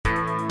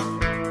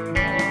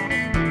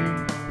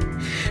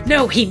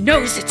No, he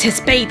knows it's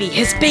his baby.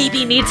 His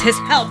baby needs his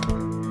help.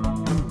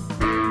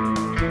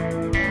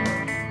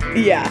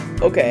 Yeah,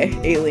 okay,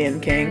 Alien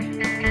King.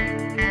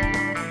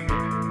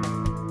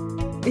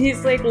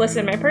 He's like,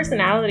 listen, my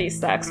personality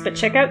sucks, but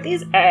check out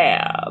these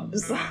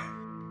abs.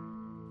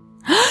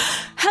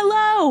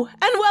 Hello,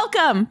 and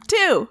welcome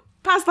to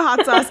Pass the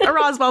Hot Sauce, a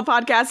Roswell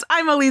podcast.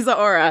 I'm Aliza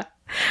Ora.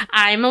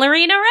 I'm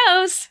Lorena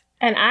Rose.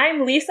 And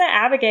I'm Lisa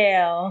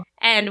Abigail.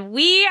 And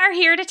we are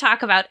here to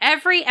talk about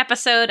every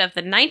episode of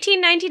the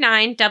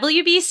 1999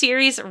 WB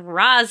series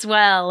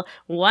Roswell,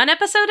 one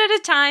episode at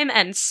a time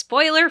and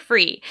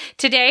spoiler-free.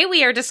 Today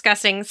we are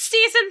discussing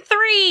Season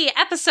 3,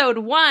 Episode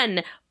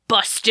 1,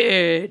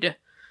 Busted.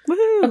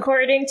 Woohoo!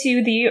 According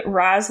to the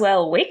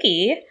Roswell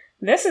Wiki,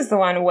 this is the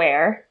one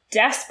where,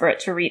 desperate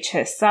to reach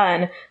his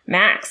son,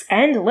 Max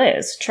and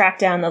Liz track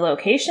down the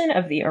location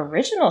of the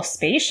original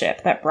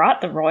spaceship that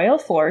brought the Royal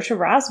Four to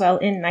Roswell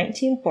in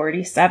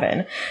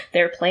 1947.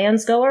 Their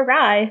plans go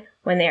awry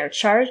when they are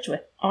charged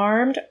with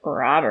armed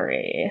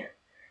robbery.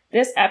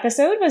 This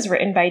episode was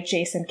written by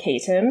Jason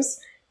Katims.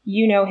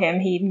 You know him,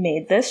 he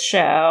made this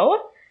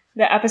show.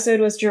 The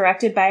episode was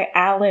directed by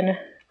Alan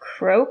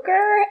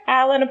Croker.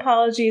 Alan,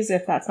 apologies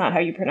if that's not how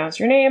you pronounce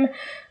your name.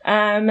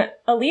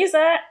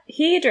 Aliza,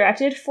 he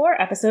directed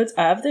 4 episodes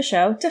of the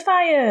show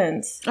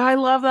Defiance. I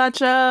love that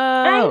show.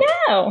 I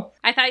know.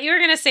 I thought you were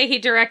going to say he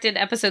directed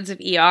episodes of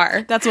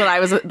ER. That's what I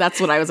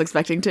was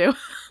expecting too.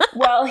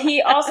 Well,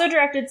 he also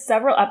directed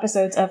several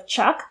episodes of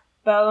Chuck,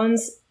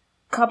 Bones,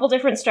 a couple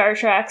different Star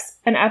Treks,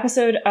 an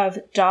episode of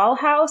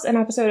Dollhouse, an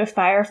episode of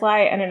Firefly,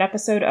 and an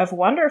episode of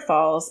Wonder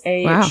Falls,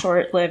 a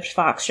short-lived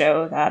Fox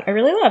show that I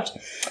really loved.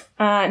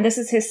 And this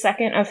is his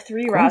second of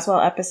 3 Roswell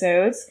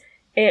episodes.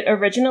 It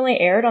originally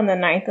aired on the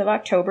 9th of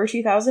October,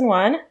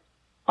 2001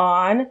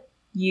 on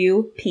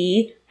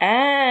UPN.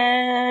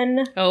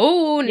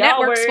 Oh,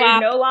 network we're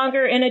swap. no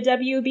longer in a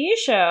WB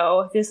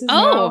show. This is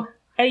now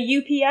a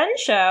UPN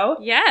show.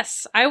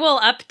 Yes, I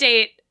will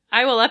update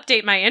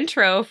my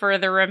intro for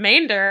the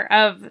remainder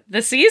of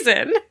the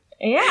season.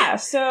 Yeah,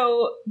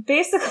 so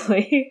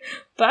basically,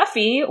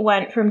 Buffy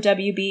went from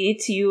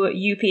WB to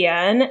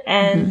UPN,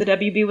 and the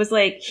WB was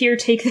like, here,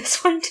 take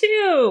this one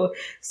too.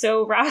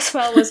 So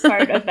Roswell was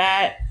part of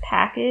that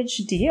package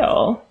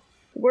deal.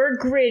 We're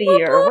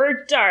grittier,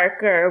 we're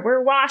darker,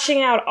 we're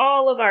washing out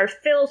all of our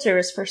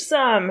filters for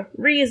some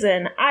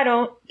reason. I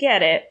don't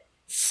get it.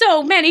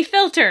 So many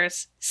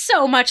filters,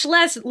 so much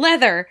less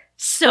leather,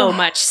 so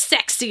much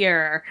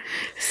sexier.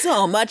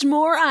 So much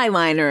more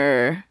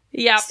eyeliner.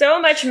 Yep. So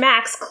much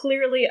Max,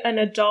 clearly an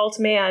adult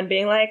man,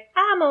 being like,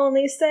 I'm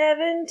only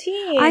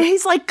 17.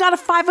 He's like got a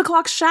 5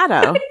 o'clock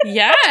shadow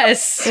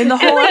Yes. in the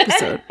whole and like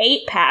episode. an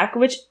 8-pack,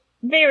 which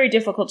very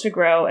difficult to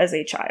grow as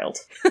a child.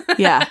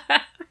 Yeah.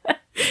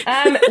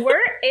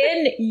 We're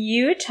in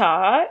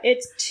Utah.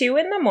 It's 2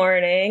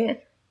 a.m.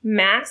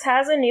 Max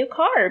has a new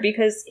car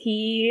because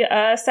he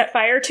set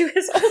fire to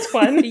his old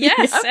one.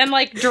 Yes, and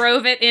like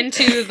drove it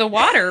into the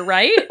water,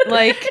 right?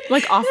 Like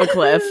Off a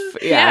cliff.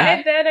 Yeah.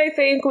 And then I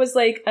think was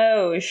like,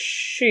 oh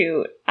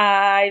shoot,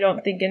 I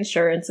don't think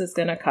insurance is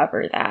going to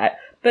cover that.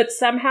 But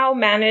somehow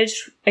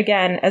managed,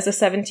 again, as a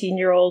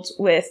 17-year-old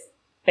with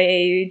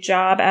a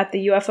job at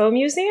the UFO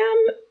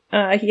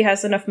museum, he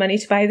has enough money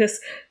to buy this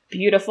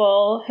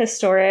beautiful,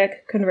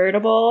 historic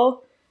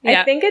convertible.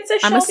 Yeah. I think it's a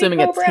I'm Shelby assuming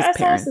it's Cobra his SS.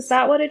 parents. Is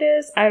that what it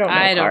is? I don't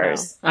know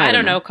cars. I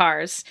don't know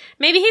cars.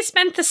 Maybe he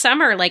spent the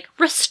summer like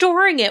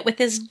restoring it with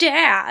his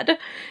dad.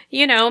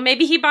 You know,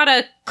 maybe he bought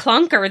a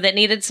clunker that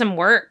needed some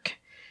work.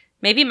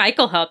 Maybe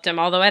Michael helped him,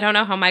 although I don't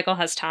know how Michael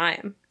has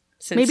time.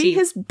 Maybe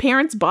his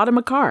parents bought him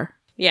a car.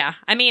 Yeah,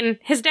 I mean,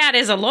 his dad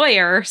is a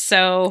lawyer,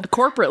 so... A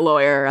corporate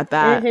lawyer at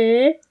that.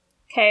 Mm-hmm.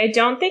 Okay, I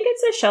don't think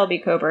it's a Shelby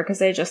Cobra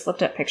because I just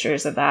looked at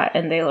pictures of that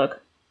and they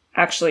look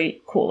actually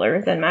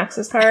cooler than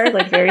Max's car,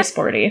 like very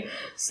sporty.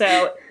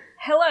 So,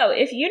 hello,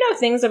 if you know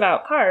things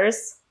about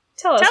cars,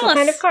 tell us what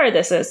kind of car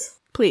this is.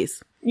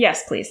 Please.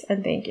 Yes, please,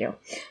 and thank you.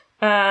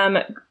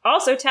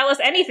 Also, tell us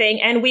anything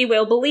and we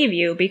will believe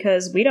you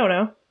because we don't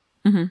know.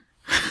 Mm-hmm.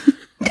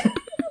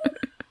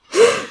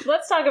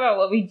 Let's talk about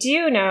what we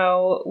do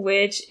know,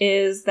 which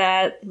is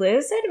that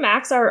Liz and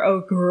Max are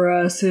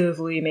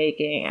aggressively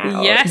making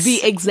out. Yes,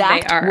 the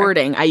exact they are.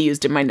 wording I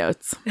used in my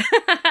notes.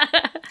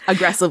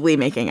 Aggressively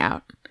making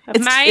out.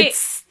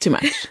 It's too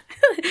much.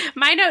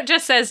 My note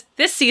just says,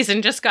 this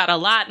season just got a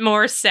lot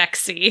more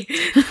sexy.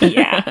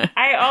 Yeah.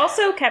 I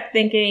also kept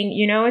thinking,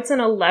 you know, it's an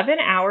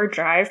 11-hour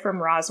drive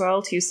from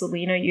Roswell to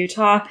Salina,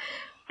 Utah.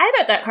 I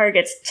bet that car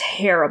gets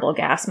terrible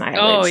gas mileage.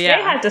 Oh, yeah.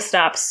 They had to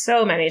stop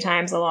so many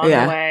times along the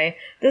way.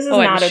 This is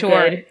not a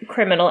good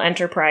criminal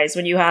enterprise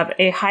when you have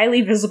a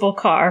highly visible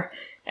car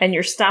and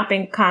you're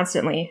stopping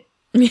constantly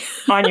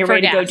on your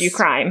way to go do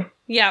crime.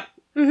 Yep.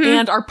 Mm-hmm.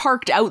 And are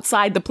parked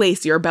outside the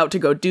place you're about to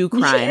go do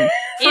crime.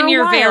 In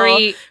your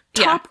very...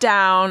 top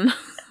down.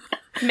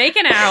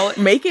 Making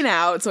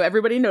out, so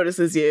everybody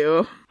notices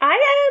you.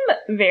 I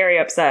am very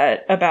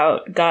upset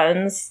about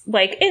guns,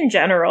 like, in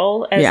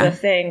general, as a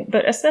thing,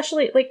 but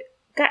especially, like,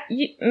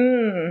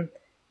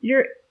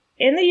 you're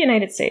in the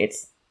United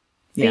States.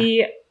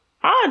 The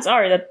odds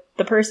are that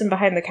the person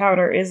behind the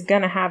counter is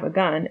gonna have a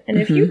gun. And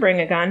if you bring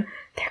a gun,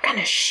 they're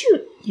gonna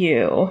shoot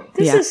you.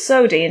 This is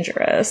so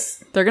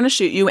dangerous. They're gonna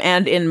shoot you,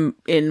 and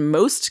in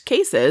most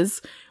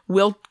cases,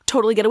 will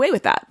totally get away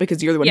with that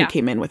because you're the one who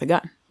came in with a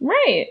gun.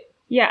 Right.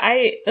 Yeah,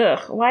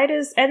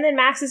 and then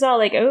Max is all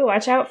like, oh,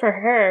 watch out for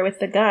her with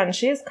the gun.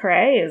 She's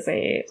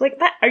crazy. Like,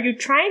 that, are you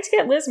trying to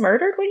get Liz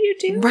murdered? What are you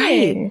doing?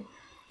 Right.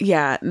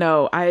 Yeah,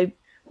 no,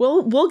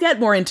 we'll get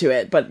more into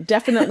it, but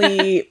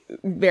definitely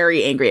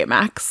very angry at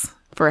Max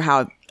for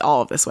how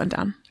all of this went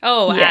down.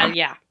 Oh,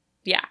 yeah.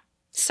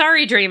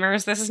 Sorry,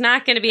 dreamers. This is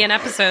not going to be an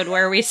episode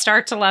where we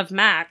start to love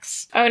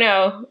Max. Oh,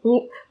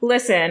 no.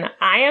 Listen,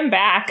 I am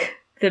back.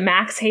 The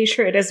Max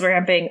hatred is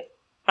ramping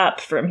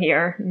up from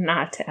here,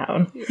 not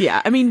down.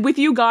 Yeah, I mean, with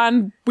you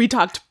gone, we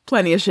talked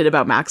plenty of shit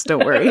about Max,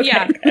 don't worry.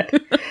 Yeah.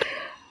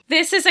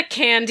 This is a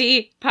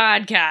Candy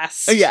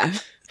podcast. Yeah,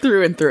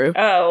 through and through.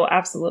 Oh,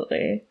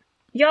 absolutely.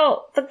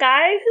 Y'all, the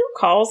guy who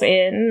calls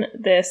in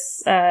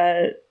this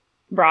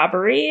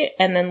robbery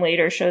and then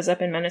later shows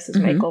up in Menaces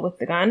Michael with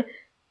the gun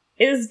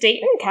is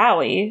Dayton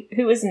Cowley,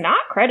 who is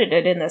not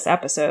credited in this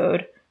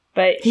episode,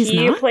 but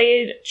he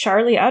played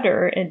Charlie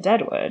Utter in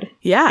Deadwood.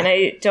 Yeah. And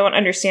I don't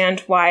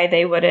understand why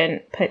they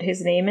wouldn't put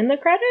his name in the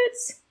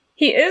credits.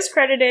 He is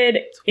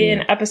credited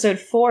in episode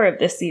 4 of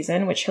this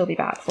season, which he'll be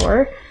back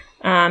for.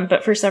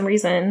 But for some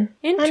reason,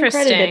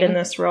 uncredited in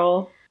this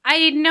role.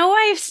 I know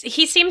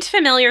he seemed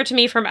familiar to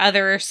me from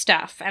other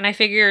stuff, and I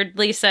figured,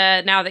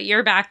 Lisa, now that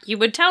you're back, you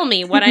would tell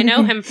me what I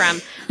know him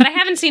from. But I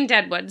haven't seen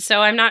Deadwood,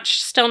 so I'm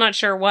still not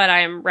sure what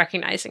I'm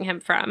recognizing him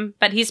from.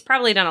 But he's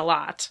probably done a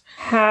lot.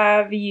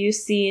 Have you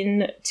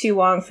seen To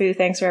Wong Fu,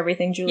 Thanks for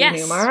Everything, Julie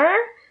Newmar?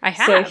 I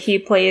have. So he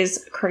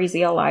plays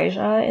Crazy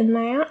Elijah in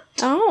that.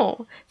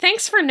 Oh,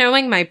 thanks for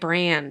knowing my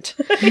brand.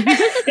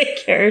 I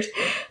figured.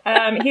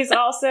 He's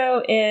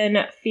also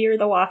in Fear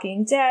the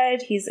Walking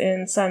Dead. He's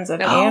in Sons of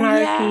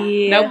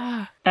Anarchy.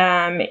 Yeah.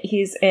 Nope.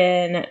 He's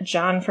in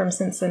John from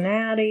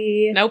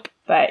Cincinnati. Nope.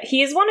 But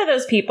he's one of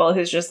those people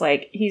who's just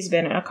like, he's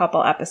been in a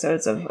couple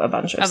episodes of a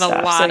bunch of stuff.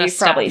 A lot so of you've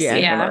probably stuff.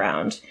 seen him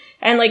around.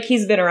 And like,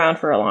 he's been around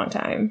for a long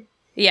time.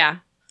 Yeah.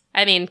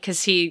 I mean,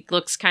 because he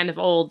looks kind of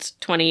old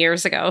 20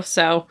 years ago,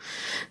 so.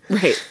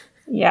 Right.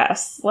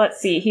 Yes.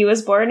 Let's see. He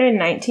was born in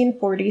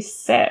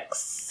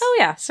 1946. Oh,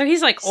 yeah. So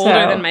he's like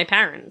older than my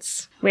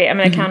parents. Wait, I'm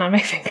going to count on my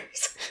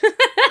fingers.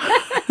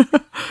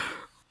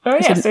 Oh,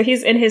 yeah. So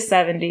he's in his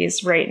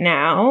 70s right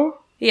now.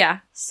 Yeah.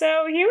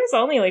 So he was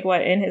only like,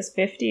 what, in his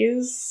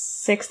 50s,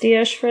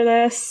 60-ish for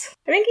this?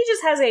 I think he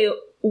just has a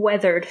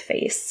weathered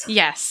face.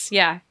 Yes,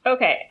 yeah.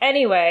 Okay,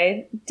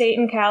 anyway,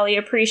 Dayton Cowley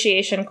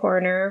Appreciation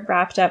Corner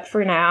wrapped up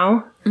for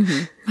now.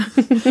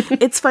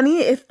 It's funny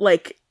if,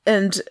 like,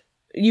 and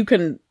you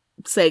can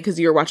say, because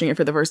you're watching it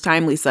for the first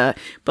time, Lisa,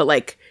 but,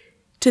 like,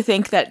 to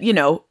think that, you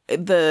know,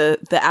 the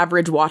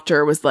average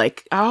watcher was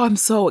like, oh, I'm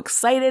so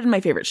excited, my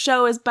favorite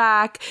show is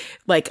back.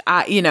 Like,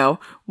 you know,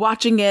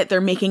 watching it,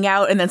 they're making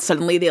out, and then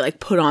suddenly they,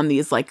 like, put on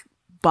these, like,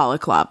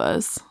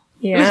 balaclavas.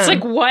 Yeah. It's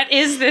like, what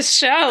is this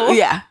show?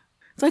 Yeah.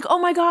 It's like, oh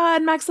my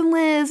god, Max and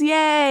Liz,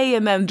 yay!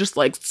 And then just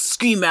like,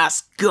 ski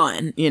mask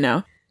gun, you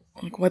know?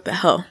 Like, what the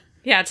hell?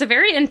 Yeah, it's a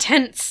very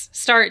intense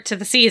start to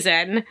the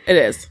season. It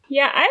is.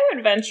 Yeah, I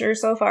would venture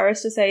so far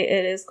as to say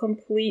it is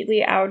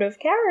completely out of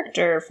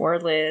character for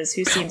Liz,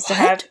 who seems to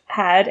have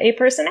had a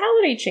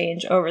personality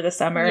change over the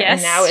summer. Yes,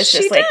 and now it's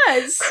just like,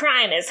 does.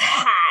 crime is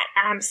hot.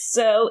 I'm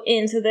so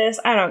into this.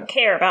 I don't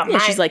care about my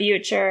she's like,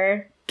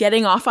 future.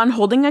 Getting off on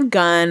holding a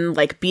gun,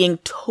 like being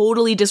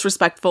totally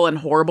disrespectful and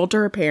horrible to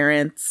her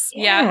parents.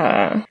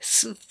 Yeah.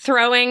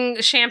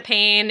 Throwing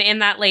champagne in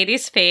that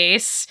lady's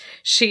face.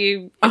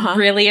 She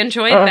really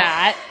enjoyed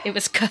that. It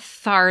was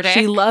cathartic.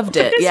 She loved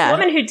it, this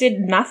woman who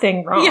did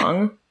nothing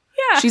wrong.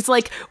 Yeah. She's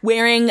like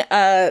wearing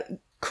a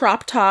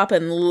crop top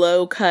and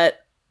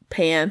low-cut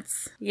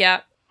pants.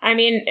 Yeah. I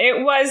mean,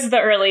 it was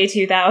the early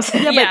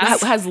 2000s. Yeah,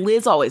 but has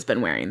Liz always been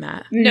wearing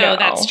that? No,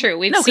 that's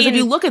true. Because if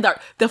you look at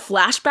the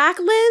flashback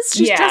Liz,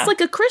 she's dressed like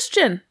a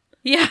Christian.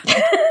 Yeah.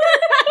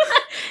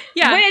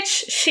 Yeah. Which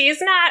she's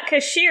not,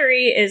 because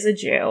Shiri is a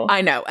Jew.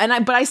 I know.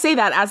 But I say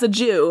that as a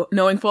Jew,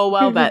 knowing full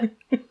well that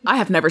I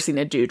have never seen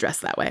a Jew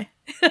dressed that way.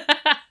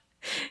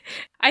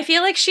 I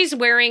feel like she's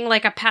wearing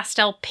like a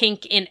pastel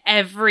pink in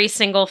every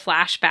single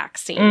flashback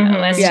scene,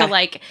 though,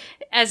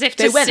 as if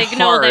to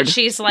signal that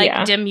she's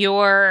like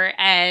demure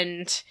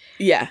and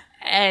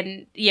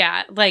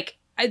like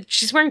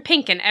she's wearing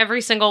pink in every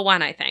single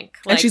one, I think.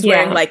 Like, and she's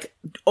wearing like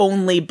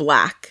only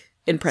black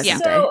in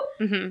present day.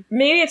 So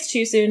maybe it's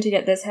too soon to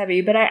get this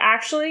heavy, but I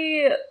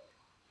actually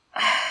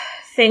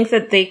think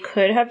that they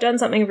could have done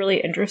something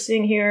really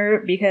interesting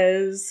here,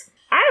 because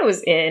I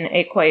was in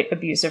a quite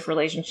abusive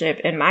relationship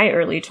in my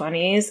early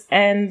 20s,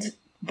 and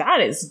that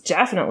is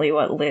definitely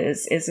what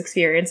Liz is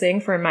experiencing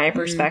from my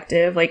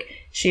perspective. Like,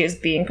 she is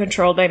being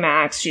controlled by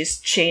Max. She's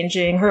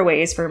changing her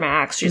ways for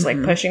Max. She's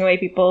like pushing away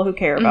people who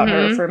care about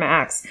her for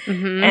Max.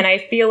 And I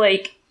feel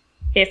like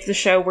if the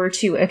show were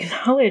to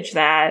acknowledge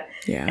that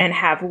and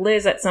have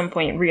Liz at some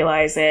point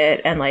realize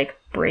it and like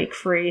break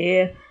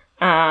free,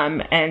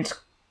 and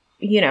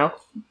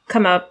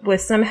come up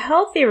with some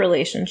healthy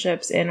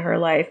relationships in her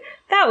life,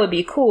 that would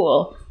be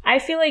cool. I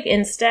feel like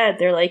instead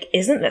they're like,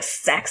 isn't this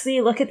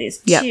sexy? Look at these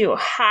two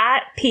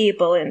hot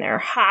people in their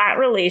hot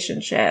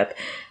relationship.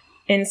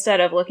 Instead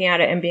of looking at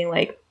it and being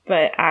like,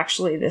 but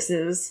actually this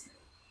is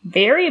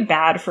very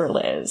bad for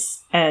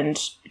Liz and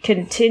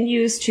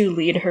continues to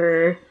lead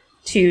her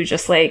to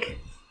just like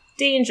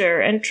danger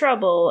and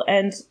trouble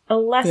and a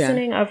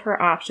lessening of her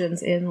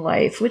options in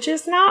life, which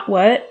is not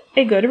what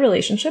a good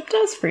relationship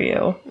does for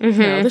you.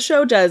 No, the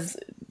show does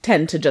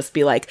tend to just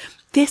be like,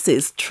 this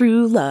is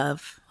true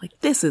love. Like,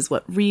 this is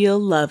what real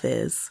love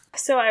is.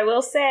 So I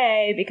will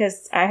say,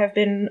 because I have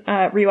been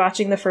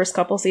rewatching the first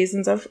couple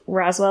seasons of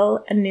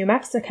Roswell and New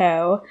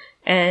Mexico,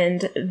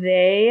 and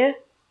they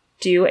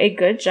do a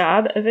good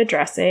job of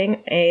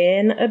addressing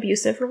an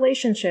abusive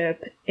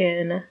relationship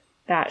in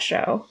that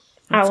show.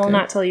 I will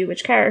not tell you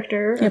which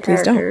character or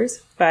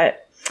characters,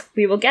 but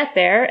we will get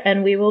there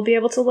and we will be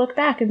able to look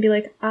back and be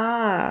like,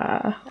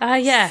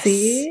 yes.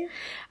 See?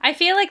 I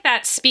feel like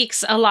that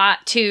speaks a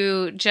lot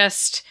to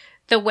just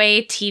the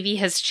way TV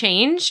has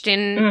changed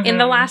in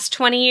the last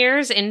 20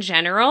 years in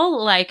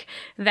general, like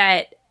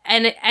that.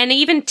 And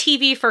even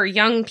TV for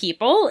young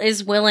people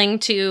is willing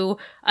to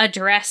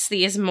address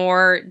these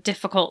more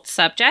difficult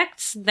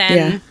subjects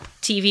than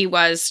TV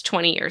was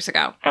 20 years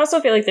ago. I also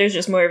feel like there's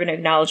just more of an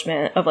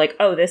acknowledgement of like,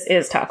 oh, this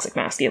is toxic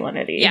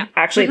masculinity. Yeah.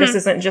 Actually, this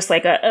isn't just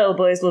like a, oh,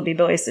 boys will be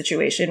boys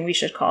situation. We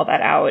should call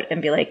that out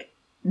and be like,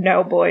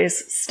 no,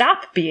 boys,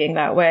 stop being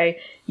that way.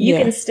 You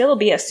can still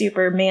be a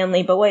super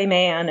manly boy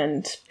man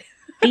and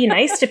be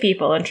nice to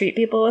people and treat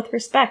people with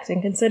respect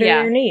and consider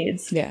your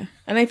needs. Yeah.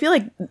 And I feel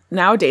like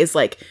nowadays,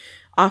 like,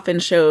 often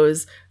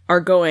shows are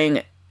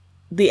going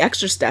the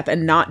extra step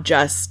and not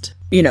just,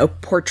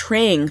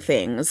 portraying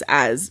things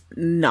as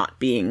not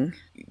being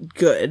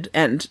good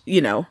and,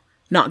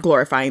 not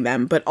glorifying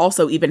them, but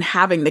also even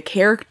having the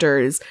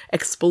characters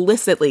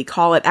explicitly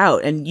call it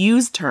out and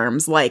use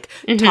terms like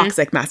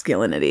toxic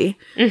masculinity,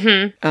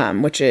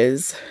 which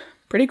is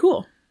pretty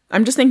cool.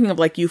 I'm just thinking of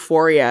like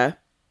Euphoria,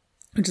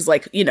 which is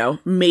like,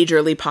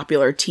 majorly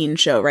popular teen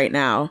show right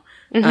now.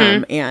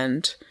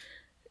 And,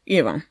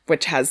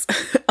 which has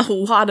a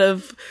lot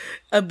of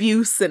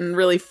abuse and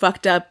really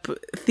fucked up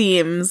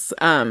themes.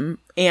 And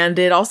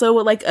it also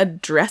like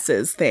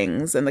addresses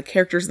things and the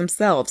characters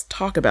themselves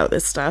talk about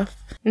this stuff.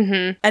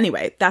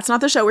 Anyway, that's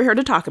not the show we're here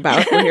to talk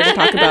about. We're here to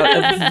talk about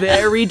a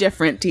very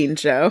different teen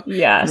show.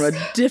 Yes. From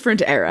a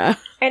different era.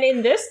 And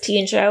in this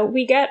teen show,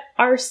 we get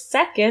our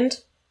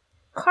second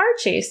car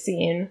chase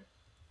scene.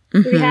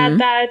 We had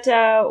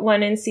that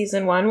one in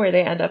season 1 where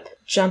they end up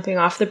jumping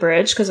off the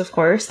bridge because, of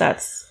course,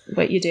 that's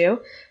what you do.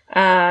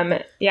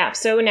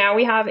 So now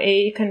we have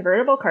a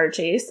convertible car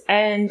chase,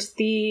 and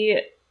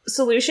the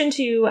solution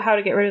to how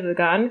to get rid of the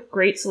gun,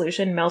 great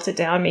solution, melt it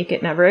down, make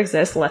it never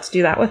exist. Let's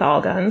do that with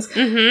all guns.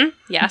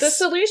 Yes. The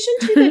solution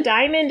to the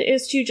diamond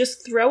is to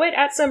just throw it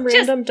at some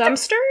random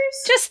dumpsters.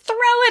 Just throw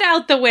it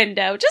out the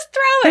window. Just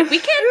throw it. We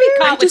can't be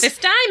caught with this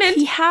diamond.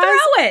 He has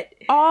throw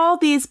it. All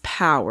these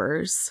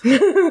powers.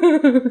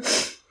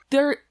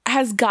 There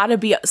has got to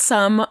be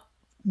some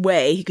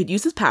way he could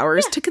use his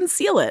powers to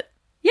conceal it.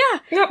 Yeah.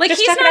 Nope, like,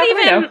 just he's check it not out the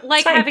even, window.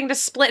 like, It's fine. having to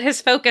split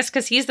his focus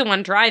because he's the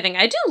one driving.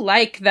 I do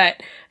like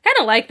that, kind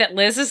of like that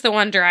Liz is the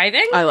one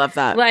driving. I love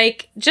that.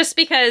 Like, just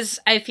because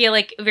I feel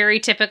like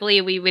very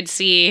typically we would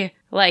see,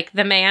 like,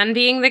 the man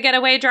being the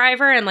getaway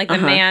driver and, like, the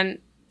man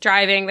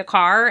driving the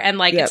car. And,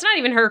 like, it's not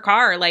even her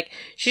car. Like,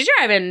 she's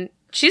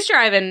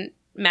driving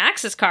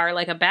Max's car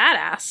like a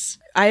badass.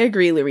 I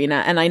agree,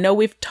 Lorena. And I know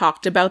we've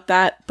talked about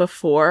that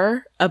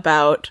before,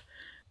 about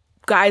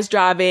guys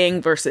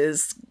driving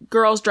versus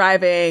girls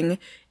driving.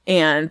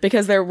 And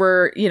because there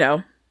were,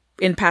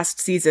 in past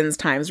seasons,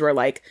 times where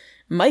like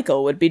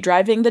Michael would be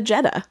driving the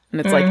Jetta.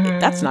 And it's like,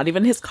 that's not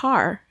even his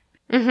car.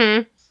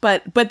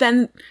 But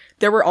then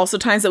there were also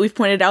times that we've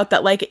pointed out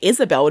that like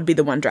Isabel would be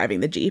the one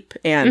driving the Jeep.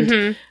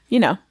 And,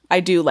 I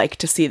do like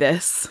to see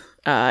this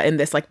in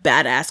this like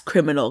badass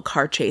criminal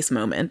car chase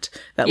moment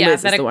that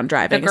Liz is the one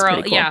driving. The girl, is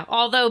pretty cool. Yeah.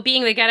 Although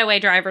being the getaway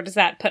driver, does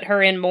that put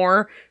her in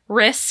more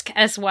risk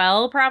as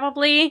well?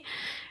 Probably.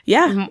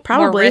 Yeah,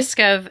 probably. More risk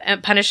of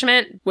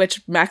punishment.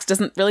 Which Max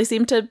doesn't really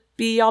seem to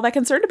be all that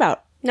concerned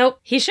about. Nope.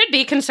 He should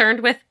be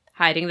concerned with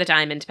hiding the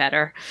diamond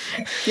better.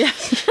 Yeah.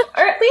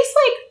 Or at least,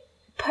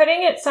 like,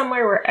 putting it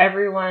somewhere where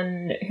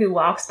everyone who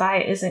walks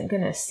by isn't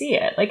going to see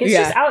it. Like, it's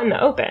just out in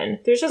the open.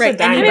 There's just a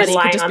diamond Anybody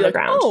lying could just on be the like,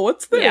 ground. oh,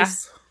 what's this? Yeah.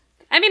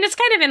 I mean, it's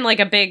kind of in, like,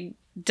 a big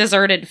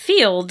deserted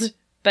field,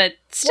 but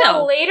still.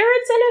 Well, later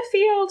it's in a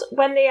field.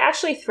 When they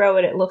actually throw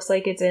it, it looks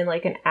like it's in,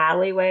 like, an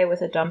alleyway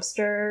with a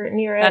dumpster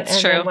near it.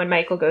 That's true. Then when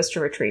Michael goes to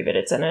retrieve it,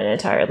 it's in an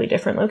entirely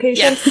different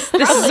location. Yes,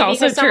 this is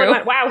also because someone true.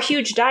 went, wow,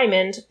 huge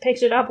diamond,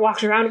 picked it up,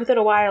 walked around with it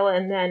a while,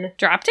 and then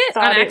Dropped it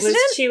thought on it accident?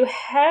 was too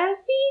heavy,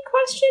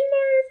 question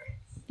mark?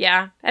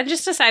 Yeah. I've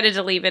just decided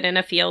to leave it in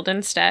a field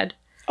instead.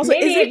 Also,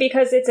 Maybe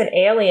because it's an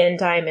alien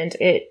diamond,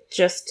 it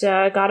just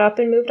got up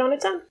and moved on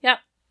its own. Yep.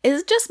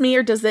 Is it just me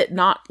or does it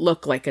not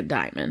look like a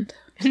diamond?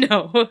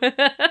 No.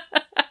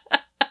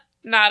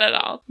 Not at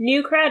all.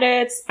 New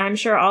credits. I'm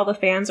sure all the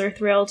fans are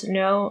thrilled.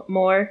 No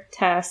more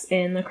Tess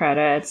in the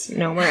credits.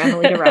 No more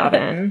Emily de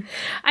Robin.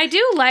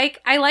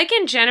 I like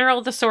in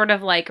general the sort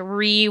of like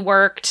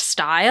reworked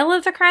style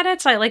of the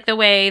credits. I like the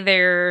way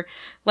they're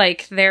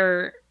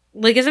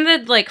isn't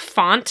it like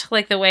font,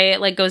 like the way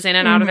it like goes in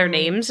and out of their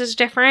names is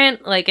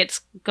different. Like it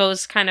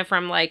goes kind of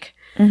from like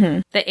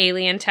the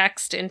alien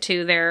text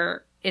into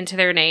their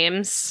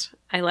names.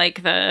 I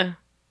like the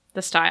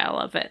style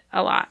of it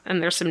a lot.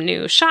 And there's some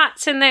new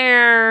shots in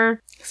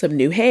there. Some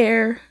new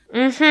hair.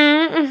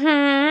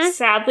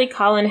 Sadly,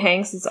 Colin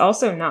Hanks is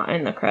also not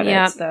in the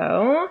credits,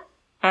 though.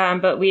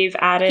 But we've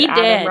added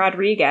Adam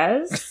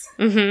Rodriguez.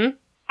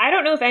 I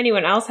don't know if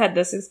anyone else had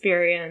this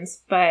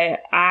experience,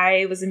 but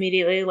I was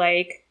immediately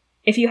like,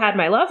 if You Had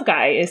My Love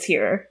guy is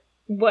here.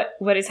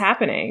 What is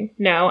happening?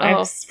 No,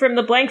 I'm from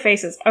the blank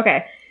faces.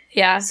 Okay.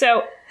 Yeah.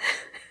 So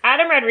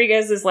Adam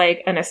Rodriguez is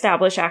like an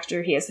established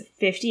actor. He has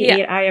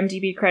 58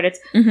 IMDb credits.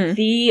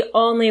 The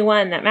only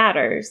one that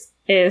matters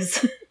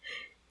is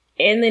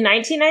in the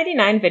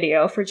 1999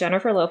 video for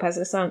Jennifer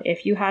Lopez's song,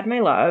 If You Had My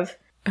Love.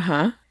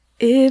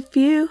 If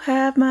you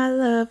have my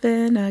love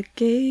and I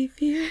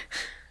gave you.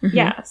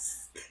 Yes.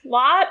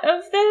 Plot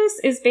of this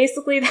is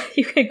basically that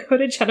you can go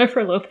to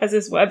Jennifer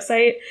Lopez's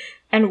website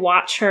and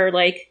watch her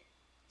like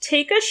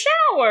take a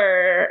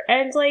shower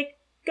and like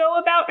go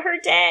about her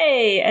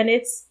day. And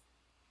it's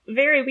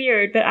very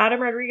weird, but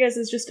Adam Rodriguez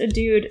is just a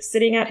dude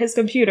sitting at his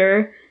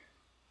computer,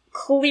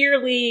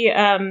 clearly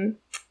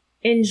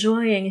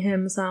enjoying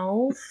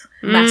himself.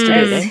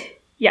 Masturbating.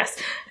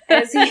 Yes.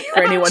 As he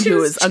for anyone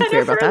who is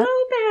unclear about that.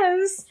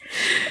 Lopez.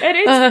 And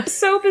it's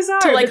so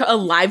bizarre. To like a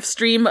live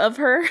stream of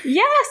her?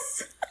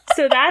 Yes!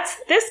 So that's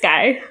this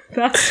guy.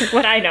 That's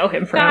what I know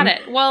him from. Got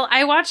it. Well,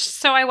 I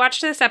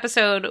watched this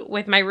episode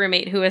with my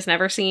roommate who has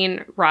never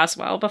seen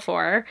Roswell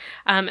before.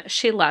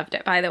 She loved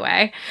it, by the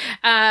way.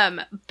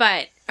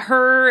 But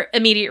her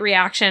immediate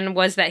reaction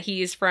was that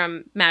he's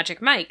from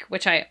Magic Mike,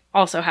 which I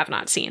also have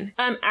not seen.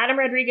 Adam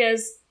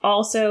Rodriguez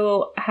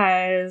also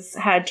has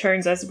had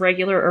turns as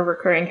regular or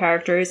recurring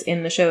characters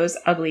in the shows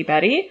Ugly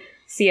Betty,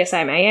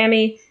 CSI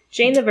Miami,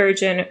 Jane the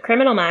Virgin,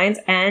 Criminal Minds,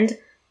 and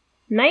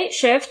Night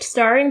Shift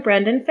starring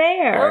Brendan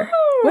Fair.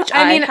 Which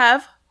I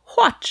have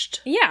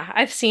watched. Yeah,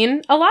 I've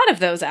seen a lot of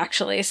those,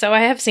 actually. So I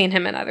have seen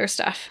him in other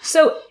stuff.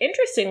 So,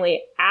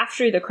 interestingly,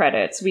 after the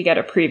credits, we get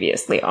a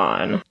previously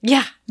on.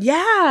 Yeah.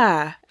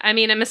 Yeah. I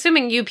mean, I'm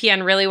assuming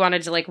UPN really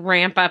wanted to, like,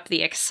 ramp up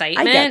the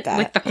excitement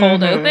with the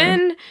cold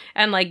open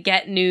and, like,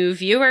 get new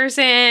viewers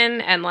in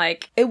and,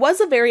 like... It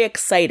was a very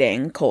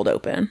exciting cold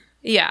open.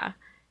 Yeah.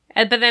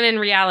 But then in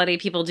reality,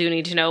 people do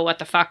need to know what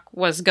the fuck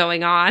was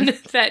going on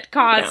that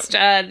caused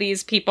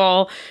these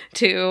people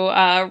to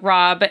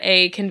rob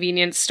a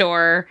convenience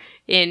store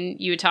in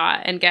Utah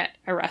and get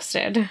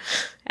arrested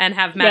and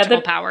have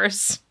magical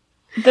powers.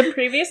 The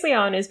previously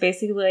on is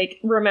basically like,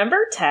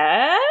 remember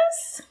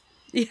Tess?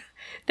 Yeah.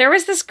 There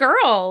was this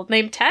girl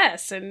named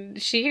Tess, and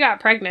she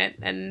got pregnant,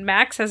 and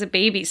Max has a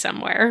baby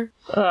somewhere.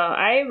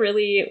 I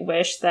really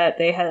wish that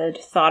they had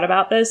thought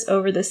about this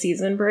over the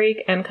season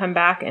break and come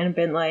back and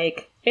been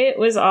like, it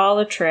was all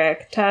a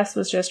trick. Tess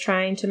was just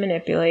trying to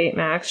manipulate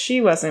Max.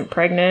 She wasn't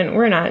pregnant.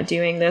 We're not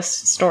doing this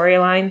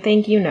storyline.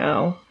 Thank you,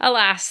 no.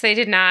 Alas, they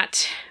did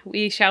not.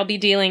 We shall be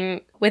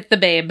dealing with the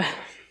babe.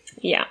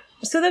 Yeah.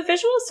 So the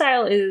visual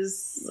style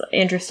is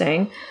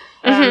interesting.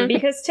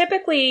 Because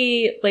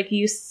typically, like,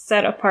 you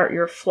set apart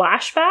your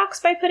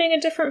flashbacks by putting a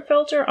different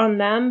filter on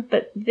them,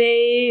 but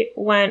they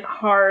went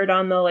hard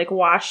on the, like,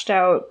 washed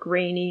out,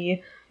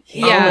 grainy,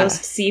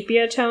 almost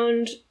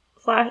sepia-toned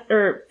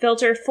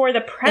filter for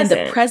the present.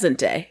 In the present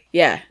day.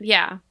 Yeah.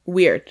 Yeah.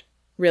 Weird.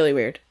 Really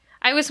weird.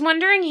 I was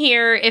wondering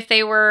here if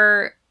they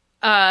were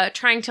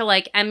trying to,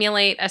 like,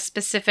 emulate a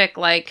specific,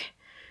 like,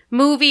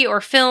 movie or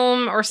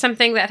film or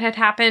something that had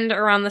happened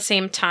around the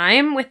same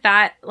time with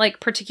that, like,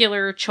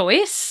 particular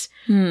choice.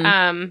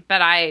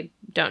 But I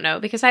don't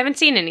know because I haven't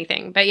seen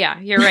anything. But yeah,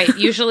 you're right.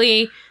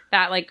 Usually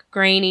that, like,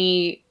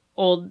 grainy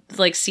old,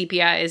 like,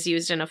 sepia is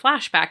used in a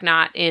flashback,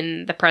 not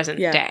in the present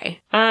day.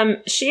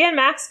 She and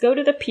Max go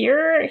to the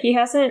pier. He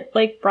hasn't,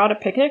 like, brought a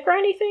picnic or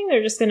anything.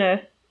 They're just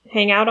gonna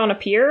hang out on a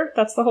pier.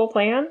 That's the whole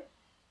plan.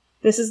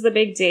 This is the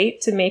big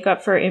date to make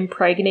up for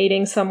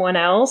impregnating someone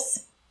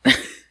else.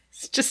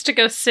 Just to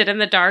go sit in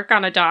the dark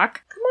on a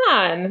dock. Come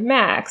on,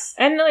 Max.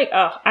 And, like,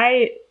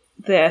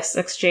 this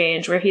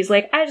exchange where he's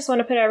like, I just want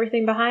to put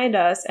everything behind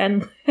us,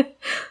 and good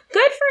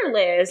for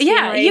Liz.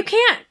 Yeah, like,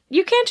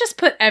 you can't just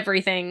put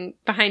everything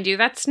behind you.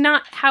 That's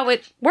not how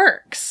it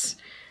works.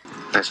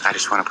 Liz, I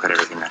just want to put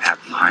everything that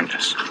happened behind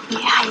us.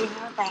 Yeah, you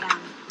know that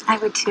I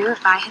would too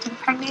if I had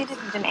impregnated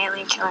with an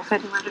alien killer who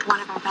had murdered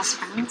one of our best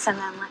friends and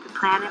then left the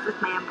planet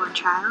with my unborn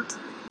child.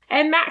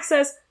 And Max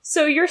says,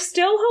 so you're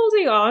still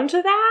holding on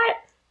to that?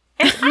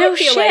 And no I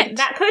feel shit. like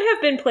that could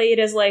have been played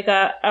as like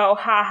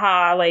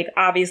haha, like,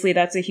 obviously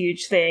that's a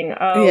huge thing.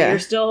 Oh, you're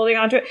still holding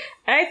on to it.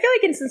 And I feel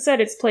like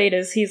instead it's played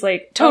as he's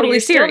like, totally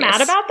you're serious. still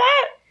mad about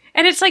that?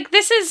 And it's like,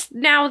 this is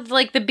now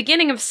like the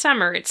beginning of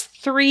summer. It's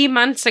 3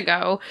 months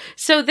ago.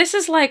 So this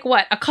is like,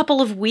 what, a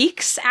couple of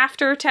weeks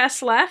after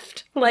Tess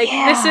left? Like,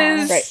 this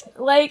is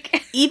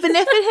like... Even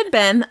if it had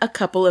been a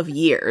couple of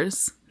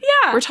years.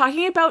 Yeah. We're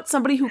talking about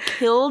somebody who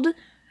killed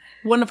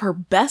one of her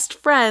best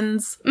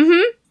friends.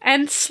 Mm-hmm.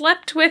 And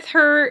slept with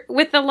her,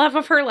 with the love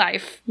of her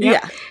life.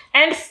 Yep. Yeah.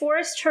 And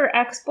forced her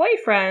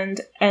ex-boyfriend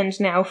and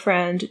now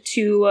friend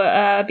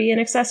to be an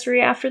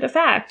accessory after the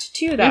fact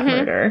to that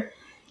murder.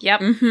 Yep.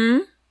 Mm-hmm.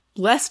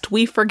 Lest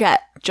we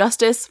forget.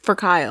 Justice for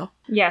Kyle.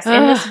 Yes,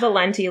 in this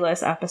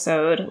Valentilus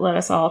episode, let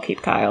us all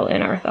keep Kyle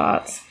in our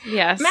thoughts.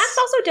 Yes. Max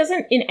also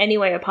doesn't in any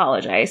way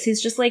apologize.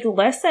 He's just like,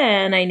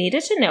 listen, I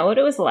needed to know what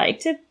it was like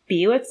to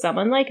be with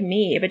someone like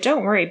me, but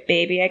don't worry,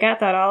 baby, I got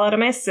that all out of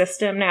my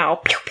system now.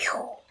 Pew,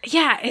 pew.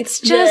 Yeah, it's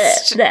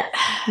just... No.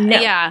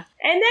 Yeah.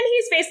 And then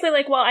he's basically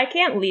like, well, I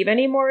can't leave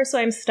anymore, so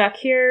I'm stuck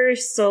here,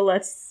 so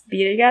let's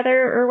be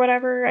together or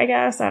whatever, I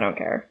guess. I don't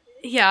care.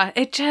 Yeah,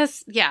 it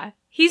just... Yeah.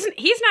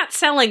 He's not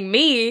selling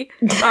me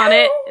on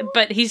it,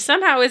 but he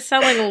somehow is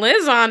selling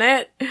Liz on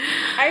it.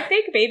 I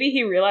think maybe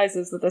he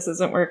realizes that this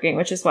isn't working,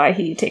 which is why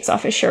he takes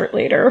off his shirt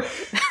later.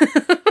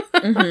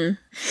 Let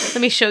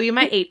me show you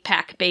my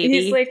 8-pack,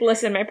 baby. He's like,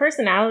 listen, my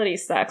personality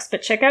sucks,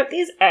 but check out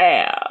these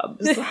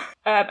abs.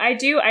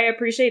 I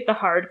appreciate the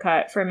hard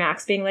cut for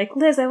Max being like,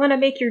 Liz, I want to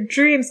make your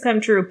dreams come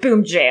true.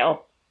 Boom,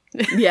 jail.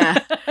 Yeah.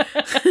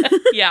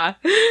 Yeah.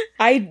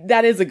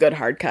 That is a good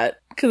hard cut.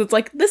 Because it's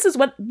like, this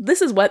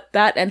is what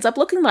that ends up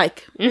looking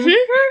like.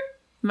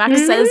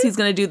 Max says he's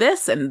going to do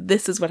this, and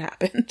this is what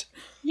happened.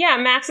 Yeah,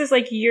 Max is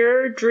like,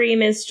 your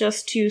dream is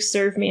just to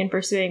serve me in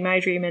pursuing my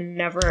dream and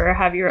never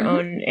have your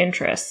own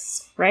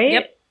interests, right?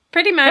 Yep.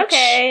 Pretty much.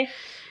 Okay.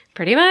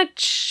 Pretty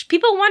much.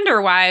 People wonder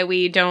why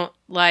we don't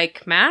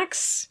like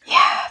Max.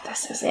 Yeah,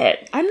 this is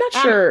it. I'm not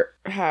sure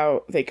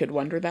how they could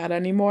wonder that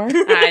anymore.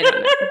 I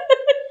don't know.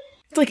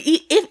 It's like,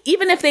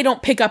 even if they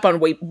don't pick up on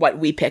what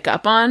we pick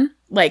up on,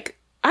 like,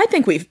 I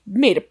think we've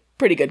made a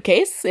pretty good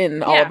case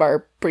in all of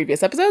our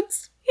previous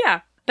episodes.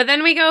 Yeah. But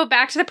then we go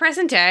back to the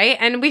present day,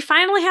 and we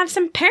finally have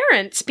some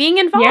parents being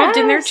involved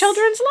in their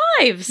children's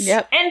lives.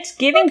 Yep. And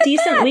giving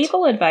decent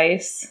legal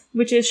advice,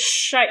 which is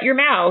shut your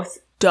mouth.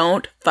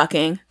 Don't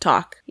fucking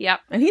talk.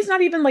 Yep. And he's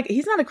not even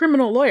he's not a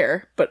criminal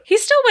lawyer, but He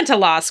still went to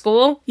law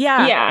school.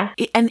 Yeah.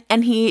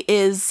 And he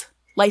is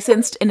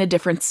licensed in a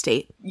different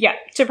state. Yeah,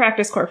 to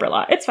practice corporate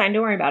law. It's fine,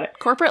 don't worry about it.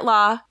 Corporate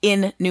law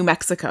in New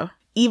Mexico.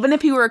 Even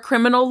if he were a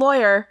criminal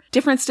lawyer,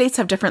 different states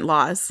have different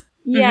laws.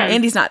 Yeah.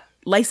 And he's not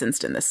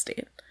licensed in this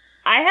state.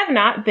 I have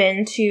not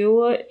been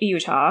to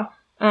Utah,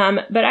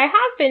 but I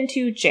have been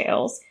to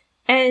jails,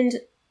 and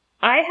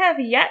I have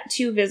yet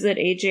to visit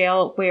a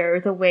jail where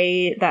the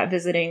way that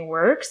visiting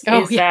works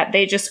is that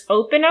they just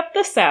open up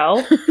the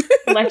cell,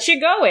 let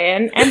you go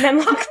in, and then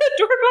lock the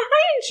door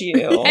behind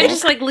you. And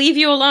just, like, leave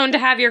you alone to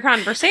have your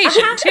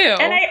conversation, too.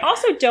 And I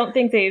also don't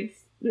think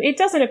it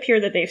doesn't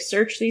appear that they've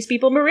searched these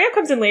people. Maria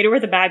comes in later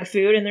with a bag of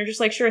food, and they're just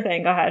like, sure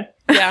thing, go ahead.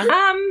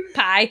 Yeah.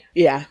 Pie.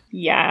 Yeah.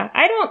 Yeah,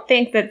 I don't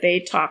think that they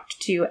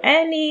talked to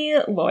any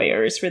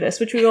lawyers for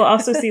this, which we will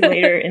also see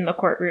later in the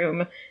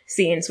courtroom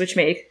scenes, which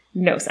make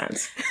no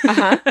sense.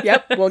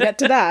 Yep, we'll get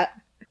to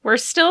that. We're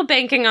still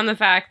banking on the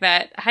fact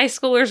that high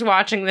schoolers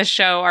watching this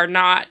show are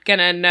not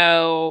gonna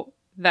know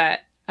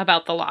that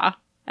about the law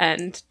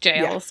and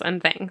jails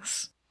and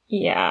things.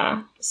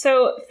 Yeah.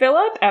 So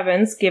Philip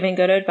Evans giving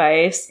good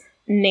advice.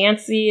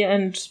 Nancy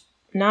and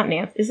not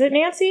Nancy. Is it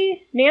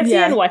Nancy? Nancy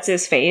and what's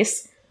his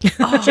face?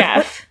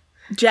 Jeff.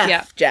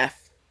 Jeff.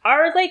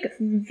 Are like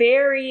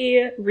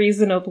very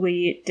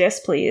reasonably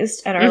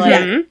displeased and are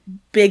like,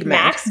 big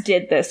Max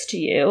did this to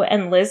you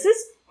and Liz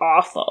is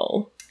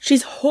awful.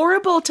 She's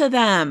horrible to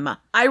them.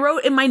 I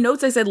wrote in my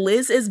notes, I said,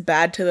 Liz is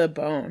bad to the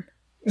bone.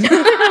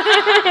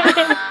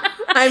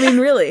 I mean,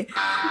 really.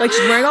 Like,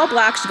 she's wearing all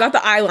black. She's got the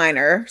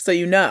eyeliner, so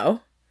you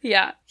know.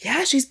 Yeah.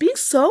 Yeah, she's being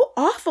so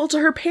awful to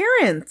her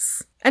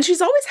parents. And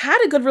she's always had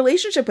a good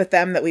relationship with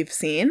them that we've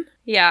seen.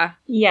 Yeah.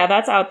 Yeah,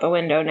 that's out the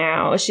window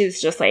now.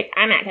 She's just like,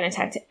 I'm not going to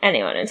talk to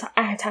anyone until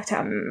I talk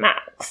to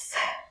Max.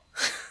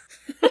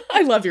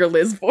 I love your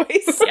Liz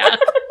voice. Yeah.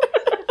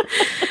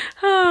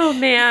 Oh,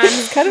 man.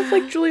 It's kind of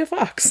like Julia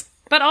Fox.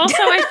 But also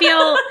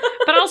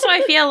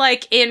I feel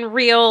like in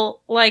real,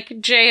 like,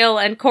 jail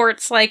and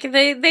courts, like,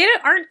 they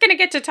aren't going to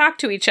get to talk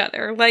to each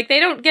other. Like, they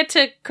don't get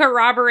to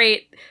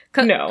corroborate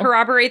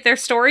their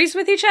stories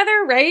with each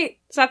other, right?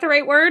 Is that the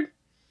right word?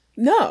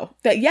 No.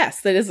 That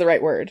is the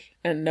right word.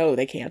 And no,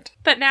 they can't.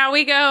 But now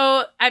we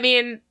go, I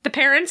mean, the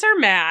parents are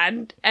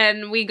mad,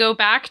 and we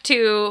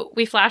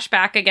flash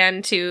back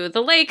again to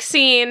the lake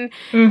scene,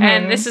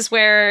 and this is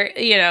where,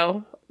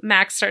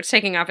 Max starts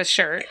taking off his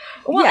shirt.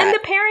 Well, and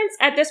the parents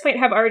at this point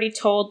have already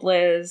told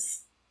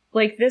Liz,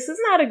 like, this is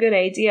not a good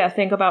idea.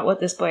 Think about what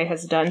this boy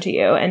has done to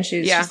you. And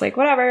she's just like,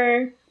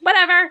 whatever.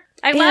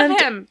 I love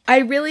him. I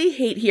really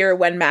hate here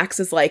when Max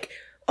is like,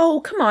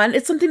 oh, come on,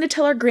 it's something to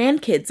tell our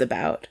grandkids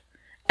about.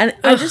 And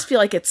I just feel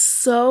like it's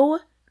so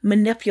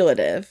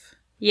manipulative.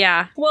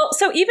 Yeah. Well,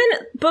 so even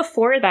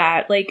before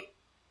that, like,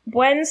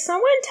 when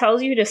someone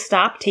tells you to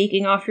stop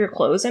taking off your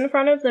clothes in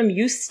front of them,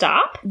 you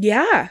stop?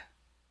 Yeah.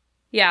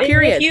 Yeah. And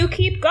Period. if you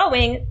keep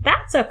going,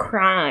 that's a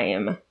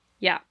crime.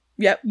 Yeah.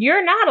 Yep.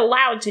 You're not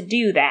allowed to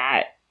do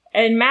that.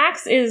 And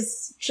Max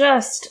is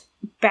just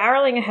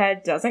barreling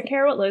ahead, doesn't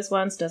care what Liz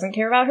wants, doesn't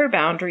care about her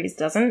boundaries,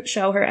 doesn't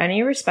show her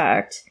any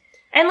respect.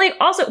 And, like,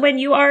 also, when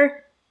you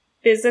are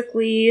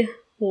physically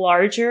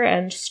larger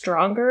and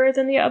stronger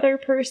than the other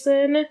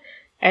person,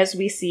 as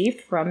we see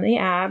from the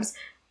abs,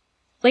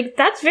 like,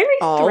 that's very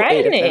All 8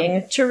 of them.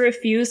 threatening to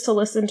refuse to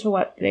listen to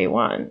what they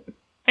want.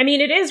 I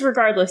mean, it is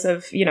regardless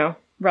of,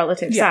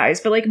 relative Yeah. size,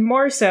 but, like,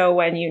 more so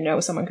when you know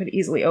someone could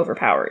easily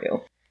overpower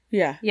you.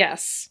 Yeah.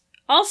 Yes.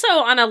 Also,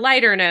 on a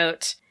lighter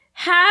note,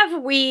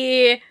 have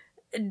we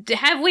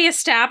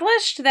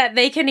established that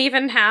they can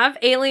even have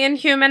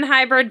alien-human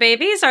hybrid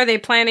babies? Are they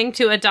planning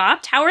to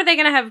adopt? How are they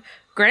going to have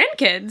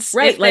grandkids?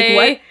 Right. if Like, they-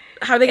 what?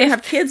 How are they going to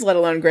have kids, let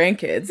alone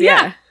grandkids?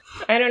 Yeah.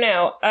 I don't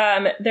know.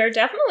 They're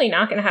definitely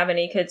not going to have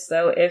any kids,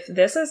 though. If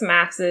this is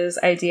Max's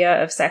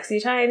idea of sexy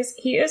times,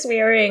 he is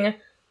wearing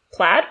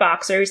plaid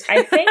boxers,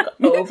 I think,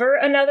 over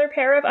another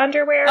pair of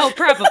underwear, Oh,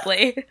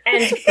 probably.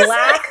 and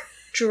black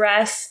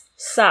dress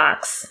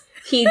socks.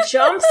 He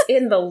jumps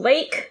in the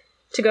lake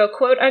to go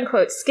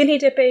quote-unquote skinny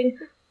dipping,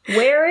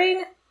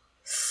 wearing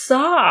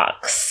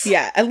socks.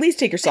 Yeah. At least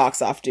take your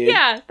socks off, dude.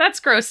 Yeah, that's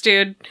gross,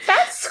 dude.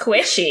 That's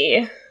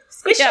squishy.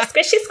 Squishy, Yeah.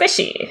 squishy,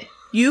 squishy.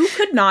 You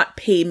could not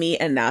pay me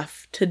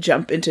enough to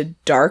jump into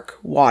dark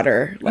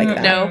water like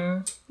that.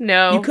 No.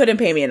 No. You couldn't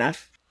pay me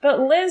enough. But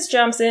Liz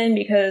jumps in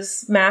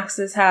because Max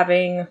is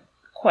having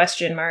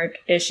question mark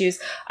issues.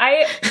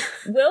 I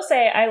will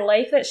say I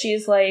like that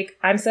she's like,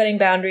 I'm setting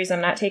boundaries,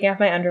 I'm not taking off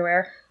my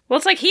underwear. Well,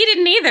 it's like he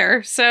didn't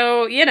either,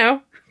 so,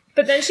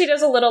 But then she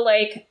does a little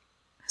like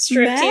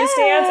striptease dance,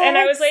 and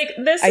I was like,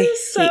 this I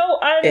is so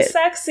hate it.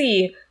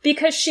 unsexy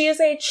because she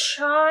is a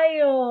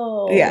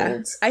child.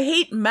 Yeah. I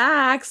hate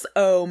Max.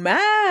 Oh,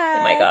 Max.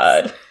 Oh my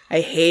god.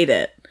 I hate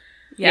it.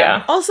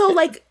 Yeah. Also,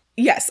 like,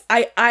 yes,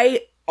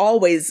 I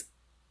always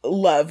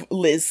love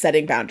Liz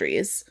setting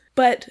boundaries.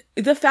 But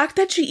the fact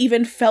that she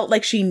even felt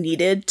like she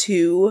needed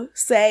to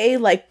say,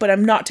 like, but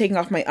I'm not taking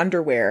off my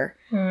underwear.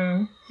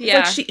 Hmm. Yeah.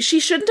 Like, she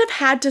shouldn't have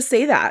had to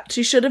say that.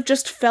 She should have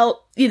just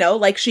felt,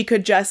 like she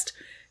could just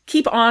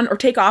keep on or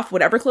take off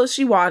whatever clothes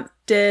she wanted.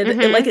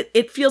 Mhm.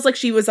 It feels like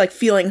she was, like,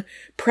 feeling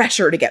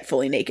pressure to get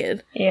fully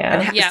naked.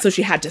 Yeah. And Yeah. so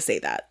she had to say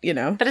that,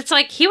 But it's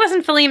like, he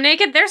wasn't fully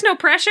naked. There's no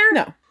pressure.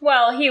 No.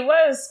 Well, he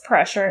was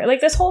pressure.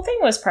 Like, this whole thing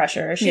was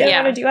pressure. She Yeah.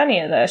 didn't want to do any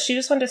of this. She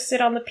just wanted to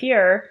sit on the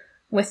pier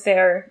with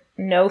their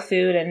no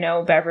food and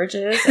no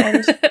beverages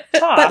and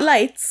talk. But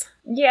lights.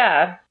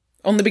 Yeah.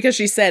 Only because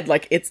she said,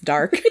 like, it's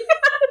dark.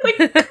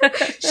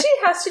 She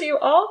has to do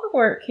all the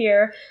work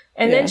here.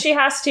 And Yeah. then she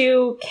has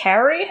to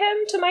carry him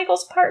to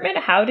Michael's apartment.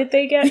 How did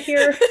they get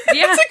here?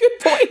 Yeah. That's a good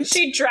point.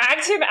 She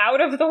dragged him out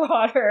of the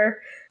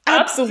water.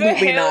 Absolutely up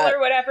the hill not. or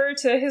whatever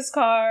to his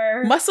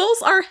car.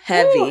 Muscles are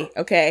heavy,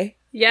 okay?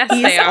 Yes,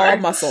 He's they are. all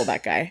muscle,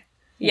 that guy.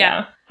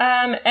 Yeah.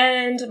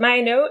 And my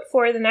note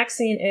for the next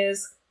scene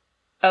is,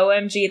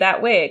 OMG,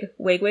 that wig.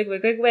 Wig, wig,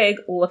 wig, wig, wig.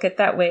 Look at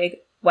that wig.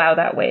 Wow,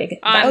 that wig.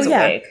 That's Oh,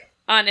 yeah. a wig.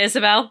 On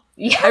Isabel.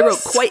 Yes. I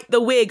wrote quite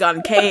the wig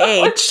on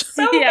KH.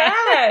 So Yeah.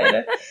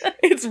 bad.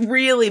 It's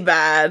really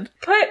bad.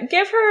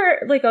 Give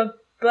her like a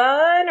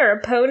bun or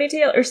a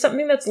ponytail or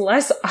something that's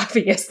less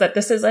obvious that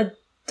this is a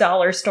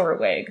dollar store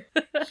wig.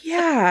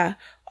 Yeah.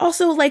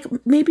 Also, like,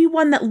 maybe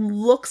one that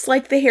looks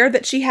like the hair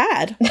that she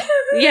had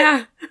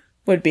Yeah.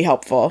 would be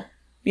helpful,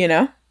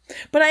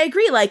 But I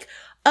agree, like,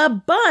 a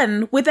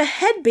bun with a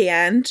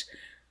headband,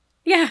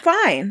 Yeah.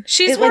 fine.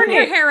 She's It, like, worn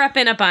her hair up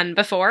in a bun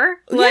before.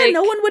 Yeah,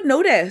 no one would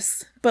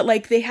notice. But,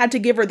 like, they had to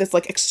give her this,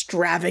 like,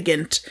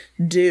 extravagant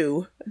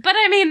do. But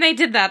I mean, they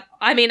did that.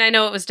 I mean, I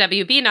know it was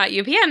WB, not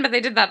UPN, but they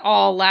did that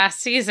all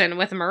last season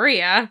with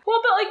Maria.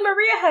 Well, but like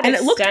Maria had And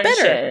it looked better.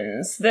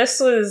 extensions. This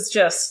was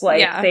just like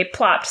Yeah. they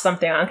plopped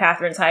something on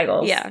Katherine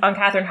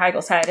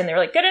Heigl's head, and they were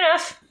like, "Good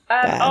enough."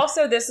 Bad.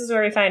 Also, this is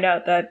where we find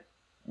out that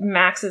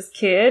Max's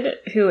kid,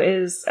 who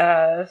is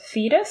a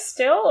fetus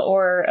still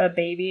or a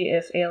baby,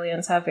 if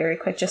aliens have very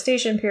quick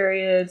gestation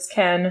periods,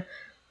 can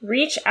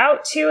reach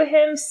out to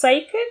him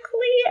psychically,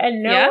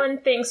 and no Yeah. one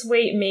thinks,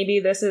 "Wait, maybe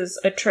this is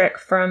a trick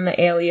from the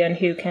alien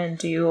who can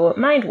do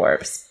mind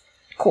warps."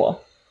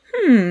 Cool.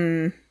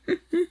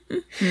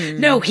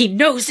 No, he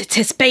knows it's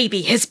his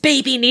baby. His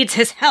baby needs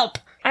his help.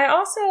 I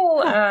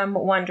also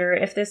wonder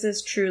if this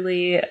is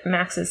truly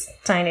Max's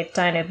tiny,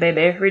 tiny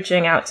baby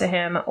reaching out to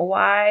him.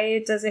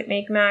 Why does it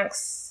make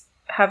Max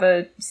have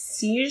a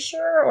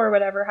seizure or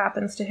whatever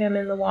happens to him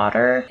in the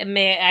water? I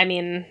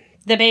mean,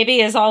 the baby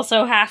is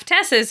also half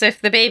Tess's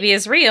if the baby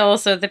is real,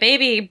 so the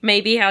baby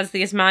maybe has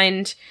these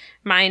mind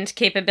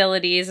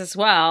capabilities as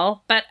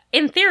well. But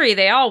in theory,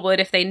 they all would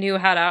if they knew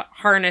how to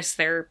harness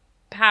their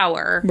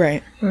power.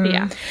 Right.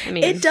 Yeah. I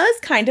mean, It does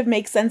kind of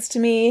make sense to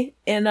me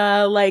in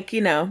a, like,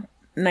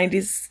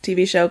 90s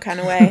TV show kind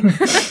of way.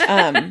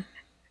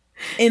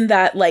 In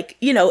that, like,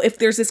 you know, if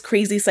there's this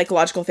crazy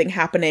psychological thing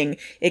happening,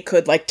 it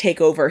could, like, take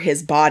over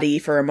his body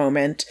for a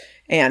moment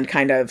and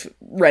kind of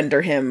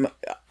render him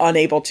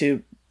unable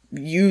to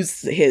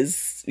use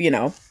his, you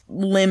know,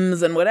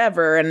 limbs and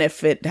whatever. And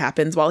if it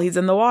happens while he's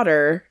in the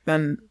water,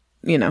 then,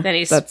 you know, Then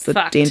he's that's the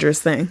fucked.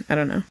 dangerous thing. I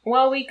don't know.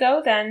 Well, we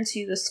go then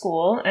to the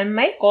school, and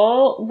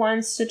Michael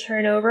wants to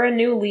turn over a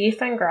new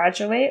leaf and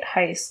graduate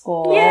high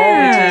school,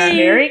 Yay! which is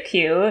very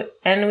cute.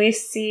 And we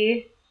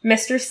see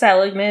Mr.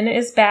 Seligman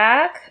is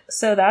back,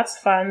 so that's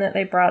fun that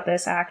they brought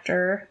this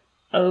actor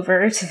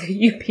over to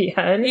the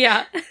UPN.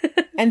 Yeah.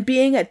 And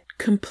being a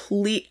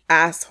complete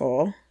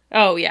asshole.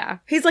 Oh, yeah.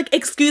 He's like,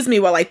 excuse me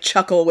while I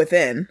chuckle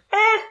within.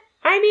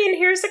 I mean,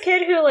 here's a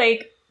kid who,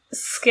 like,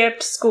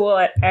 skipped school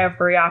at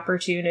every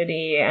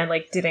opportunity and,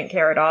 like, didn't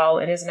care at all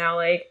and is now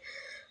like,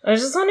 I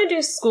just want to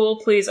do school,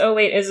 please. Oh,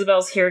 wait,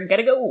 Isabel's here.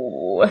 Gotta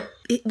go.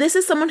 This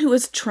is someone who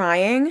is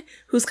trying,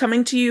 who's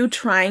coming to you,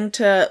 trying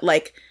to,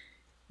 like,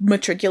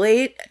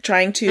 matriculate,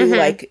 trying to,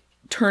 like,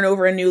 turn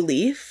over a new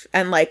leaf.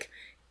 And, like,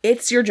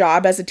 it's your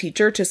job as a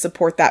teacher to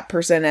support that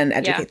person and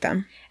educate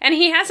them. And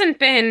he hasn't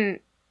been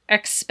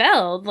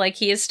expelled. Like,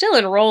 he is still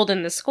enrolled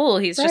in the school.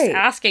 He's just Right.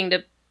 asking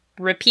to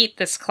repeat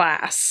this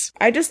class.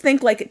 I just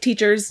think, like,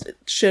 teachers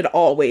should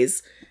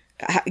always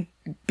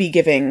be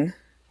giving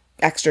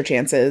extra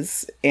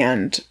chances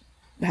and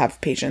have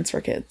patience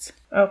for kids.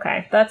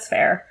 Okay, that's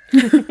fair.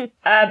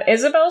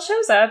 Isabel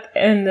shows up,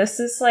 and this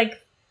is, like,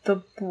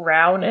 the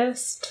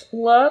brownest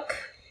look.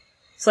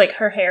 It's like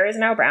her hair is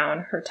now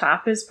brown, her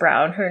top is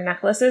brown, her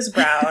necklace is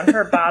brown,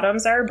 her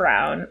bottoms are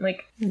brown.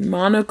 Like,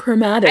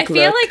 Monochromatic I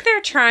feel look. like they're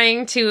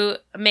trying to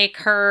make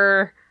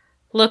her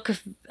look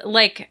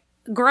like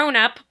grown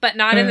up, but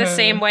not in the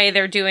same way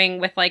they're doing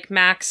with like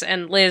Max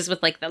and Liz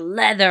with like the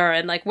leather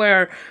and like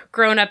we're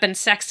grown up and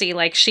sexy.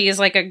 Like she is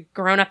like a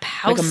grown up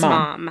house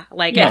mom.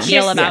 Like I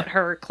feel about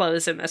her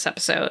clothes in this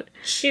episode.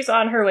 she's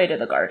on her way to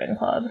the garden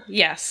club.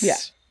 Yes. Yeah.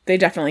 They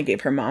definitely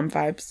gave her mom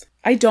vibes.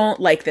 I don't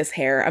like this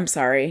hair. I'm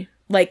sorry.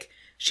 Like,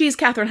 she's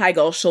Katherine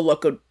Heigl. She'll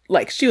look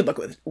like she would look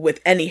with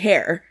any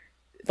hair,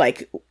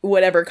 like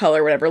whatever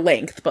color, whatever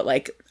length. But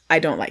like, I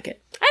don't like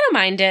it. I don't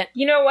mind it.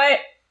 You know what?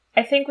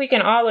 I think we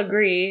can all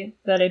agree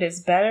that it is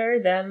better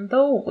than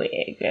the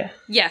wig.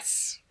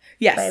 Yes.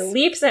 Yes, By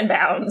leaps and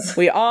bounds.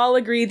 we all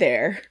agree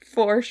there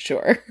for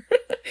sure.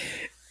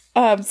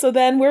 So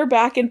then we're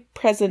back in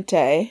present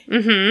day.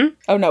 Mm-hmm.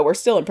 Oh no, we're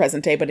still in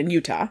present day, but in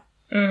Utah.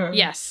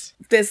 Yes.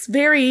 This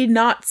very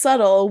not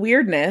subtle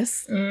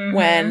weirdness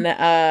when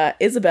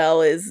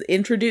Isabel is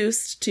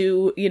introduced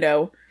to, you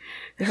know,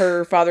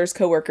 her father's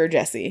coworker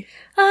Jesse.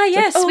 Ah,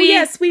 yes. Like,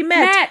 yes, we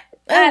met.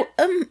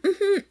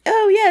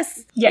 Oh,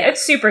 yes. Yeah,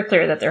 it's super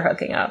clear that they're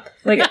hooking up.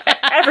 Like,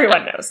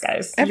 everyone knows,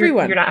 guys.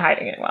 Everyone. You're not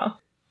hiding it well.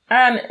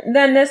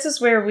 Then this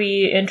is where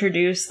we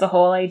introduce the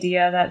whole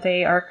idea that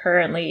they are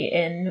currently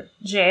in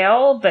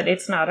jail, but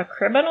it's not a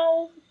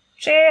criminal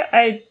jail.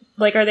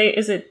 Are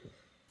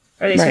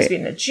they supposed to be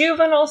in the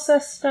juvenile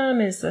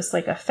system? Is this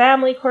like a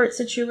family court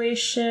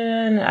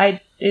situation? Are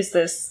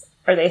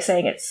they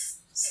saying it's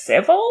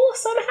civil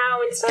somehow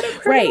instead of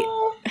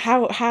criminal? Right.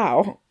 How? Of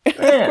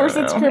I course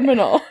don't it's know.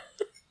 criminal.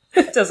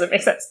 It doesn't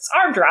make sense. It's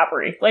armed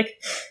robbery. Like,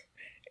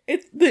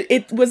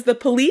 It was the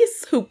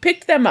police who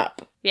picked them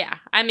up. Yeah.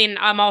 I mean,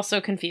 I'm also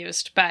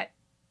confused, but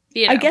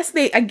you know. I guess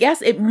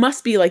it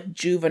must be like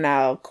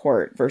juvenile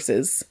court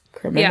versus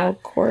criminal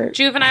court.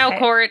 Juvenile Okay.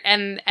 court,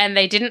 and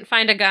they didn't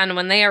find a gun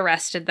when they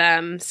arrested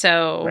them,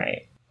 so...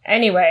 right.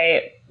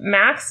 Anyway,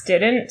 Max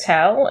didn't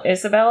tell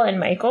Isabel and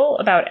Michael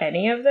about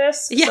any of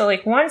this. Yeah. So,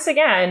 like, once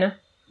again,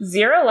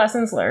 0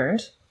 lessons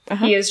learned.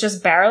 He is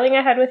just barreling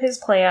ahead with his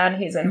plan.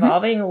 He's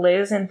involving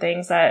Liz in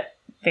things that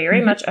very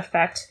much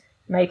affect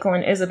Michael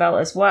and Isabel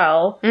as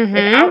well,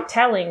 without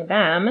telling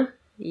them,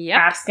 Yep.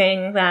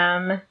 asking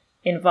them,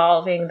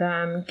 involving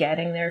them,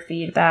 getting their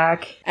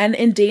feedback. And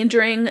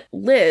endangering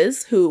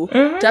Liz, who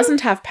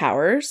doesn't have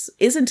powers,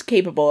 isn't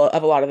capable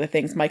of a lot of the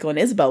things Michael and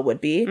Isabel would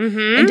be.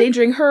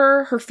 Endangering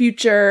her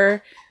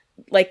future,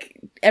 like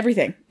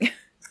everything.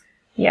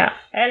 Yeah.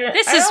 And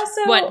This I is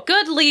also, what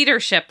good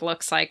leadership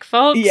looks like,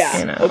 folks.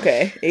 You know.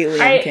 Okay.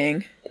 Alien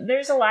King.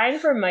 There's a line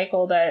from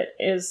Michael that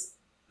is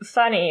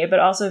funny, but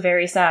also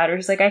very sad. Where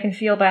he's like, I can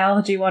feel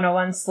biology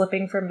 101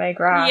 slipping from my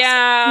grasp.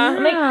 Yeah.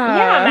 I'm like,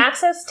 yeah,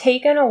 Max has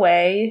taken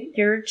away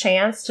your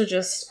chance to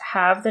just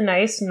have the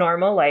nice,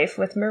 normal life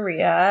with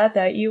Maria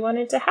that you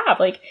wanted to have.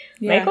 Like,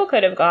 Michael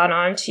could have gone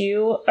on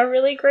to a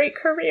really great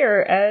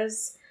career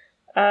as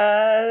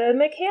a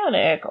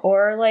mechanic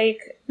or,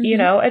 like, you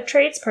know, a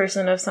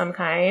tradesperson of some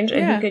kind.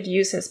 And he could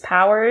use his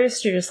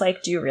powers to just,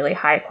 like, do really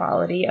high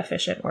quality,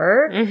 efficient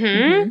work.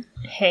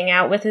 Hang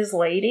out with his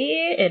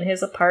lady in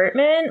his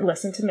apartment,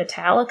 listen to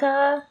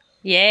Metallica.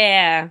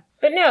 Yeah.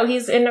 But no,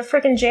 he's in a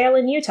freaking jail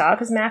in Utah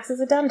because Max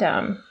is a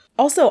dum-dum.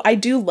 Also, I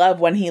do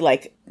love when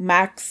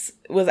Max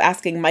was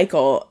asking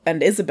Michael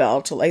and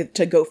Isabel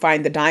to go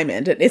find the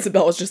diamond, and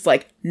Isabel was just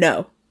like,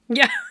 no.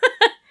 Yeah.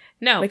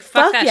 No, Like,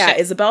 fuck fuck that yeah, shit.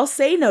 Isabel,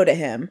 say no to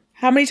him.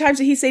 How many times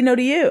did he say no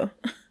to you?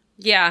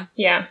 Yeah.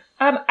 Yeah.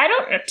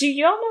 Do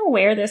y'all know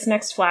where this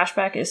next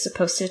flashback is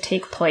supposed to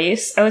take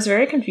place? I was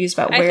very confused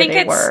about where I think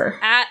they it's were.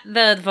 at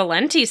the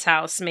Valenti's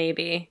house,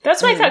 maybe.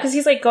 That's what I thought, because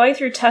he's like going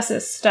through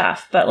Tessa's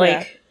stuff, but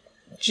like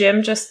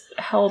Jim just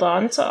held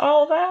on to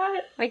all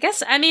that. I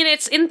guess, I mean,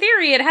 it's, in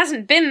theory, it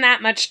hasn't been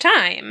that much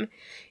time.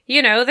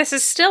 You know, this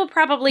is still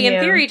probably,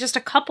 in theory, just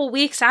a couple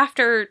weeks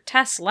after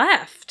Tess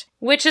left.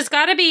 Which has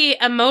got to be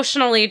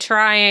emotionally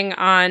trying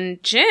on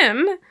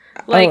Jim.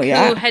 Like,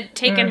 who had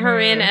taken her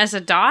in as a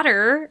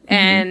daughter,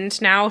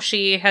 and now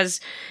she has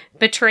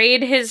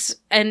betrayed his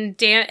and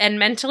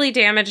mentally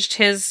damaged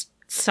his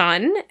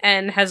son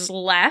and has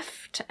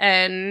left,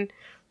 and,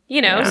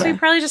 you know, so he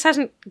probably just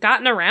hasn't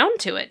gotten around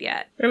to it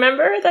yet.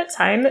 Remember that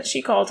time that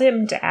she called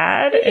him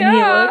dad, and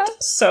he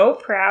looked so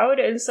proud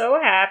and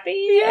so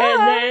happy,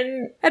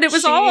 and it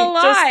was all a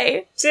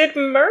lie. Just did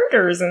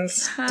murders and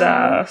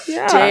stuff.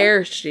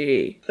 Dare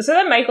she? So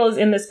then Michael is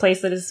in this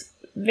place that is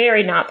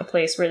very not the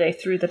place where they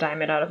threw the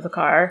diamond out of the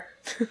car.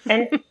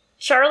 And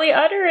Charlie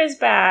Utter is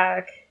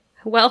back.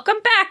 Welcome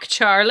back,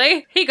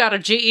 Charlie. He got a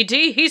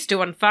GED. He's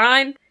doing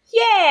fine.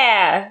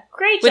 Yeah!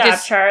 Great With job,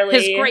 his, Charlie.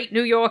 His great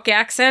New York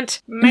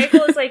accent.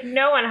 Michael is like,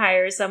 no one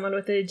hires someone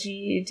with a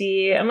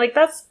GED. I'm like,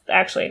 that's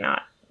actually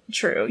not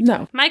true.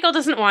 No. Michael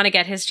doesn't want to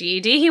get his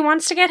GED. He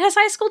wants to get his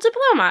high school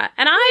diploma.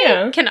 And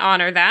I can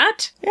honor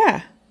that.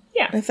 Yeah.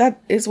 Yeah. If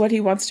that is what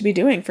he wants to be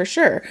doing, for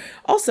sure.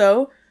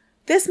 Also,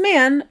 this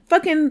man,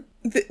 fucking,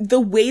 the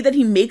way that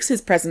he makes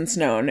his presence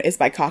known is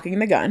by cocking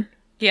the gun.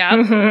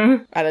 Yeah.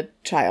 At a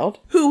child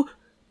who,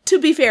 to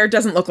be fair,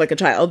 doesn't look like a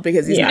child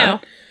because he's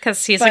not. No,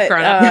 because he's a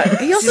grown-up.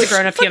 He also he's a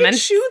grown-up human.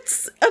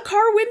 Shoots a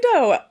car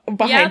window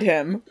behind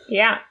him.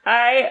 Yeah.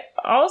 I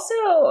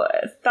also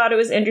thought it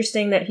was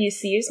interesting that he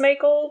sees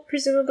Michael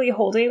presumably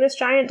holding this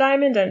giant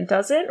diamond and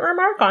doesn't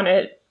remark on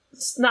it.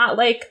 It's not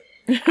like,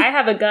 I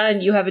have a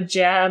gun, you have a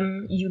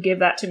gem, you give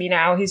that to me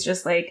now. He's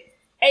just like,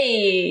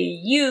 hey,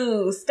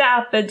 you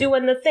stop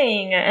doing the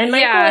thing. And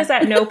Michael is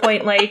at no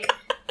point like,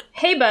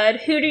 hey,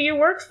 bud, who do you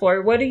work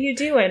for? What are you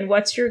doing?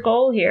 What's your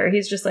goal here?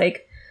 He's just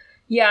like,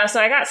 yeah,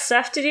 so I got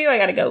stuff to do. I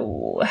gotta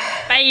go.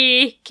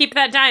 Bye. Keep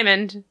that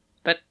diamond,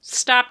 but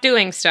stop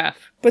doing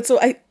stuff. But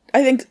so I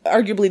think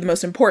arguably the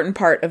most important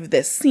part of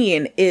this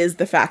scene is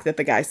the fact that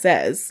the guy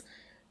says,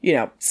 you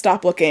know,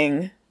 stop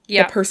looking.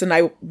 The person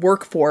I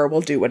work for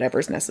will do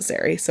whatever's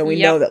necessary. So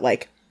we know that,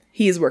 like,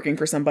 he's working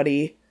for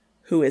somebody.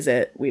 Who is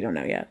it? We don't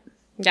know yet.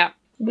 Yeah.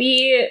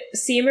 We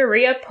see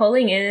Maria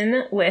pulling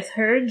in with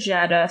her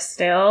Jetta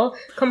still,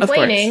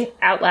 complaining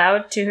out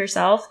loud to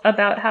herself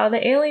about how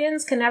the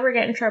aliens can never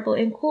get in trouble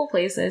in cool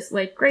places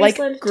like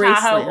Graceland,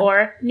 Tahoe,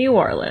 or New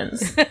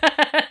Orleans.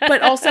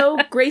 But also,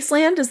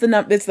 Graceland is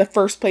the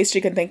first place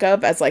she can think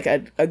of as, like,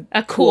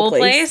 a cool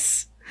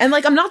place. And,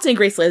 like, I'm not saying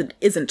Graceland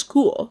isn't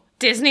cool.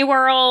 Disney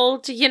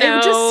World, you know.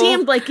 It just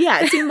seemed like,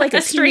 it seemed like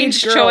a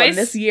strange teenage girl choice in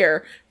this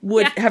year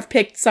would have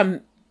picked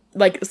some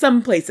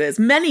places,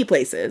 many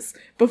places,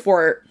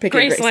 before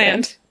picking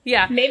Graceland.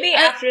 Yeah. Maybe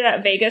after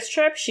that Vegas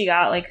trip, she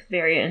got, like,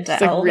 very into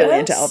Elvis. Like, really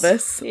into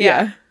Elvis.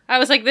 Yeah. I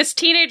was like, this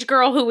teenage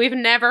girl who we've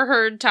never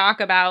heard talk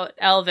about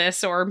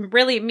Elvis or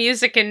really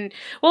music, and,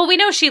 well, we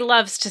know she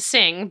loves to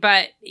sing,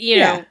 but, you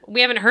know, we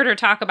haven't heard her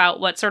talk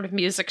about what sort of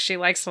music she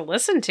likes to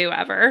listen to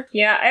ever.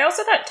 Yeah, I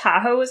also thought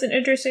Tahoe was an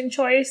interesting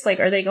choice. Like,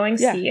 are they going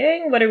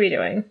skiing? What are we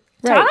doing?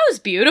 Right. Tahoe's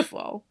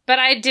beautiful, but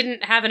I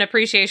didn't have an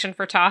appreciation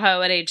for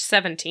Tahoe at age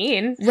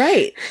 17.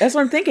 Right. That's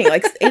what I'm thinking.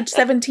 Like, age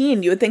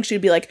 17, you would think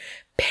she'd be like,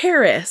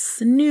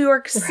 Paris, New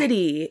York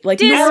City, like,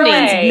 Disney. New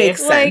Orleans makes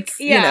sense, like,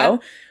 you know?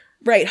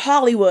 Right,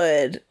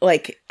 Hollywood,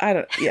 like, I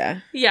don't,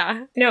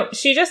 Yeah. No,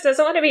 she just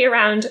doesn't want to be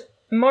around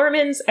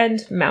Mormons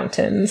and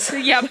mountains.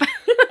 Yep.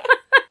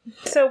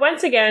 So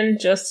once again,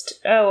 just,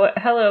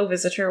 hello,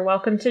 visitor,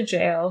 welcome to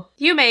jail.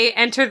 You may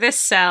enter this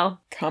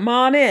cell. Come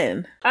on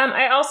in.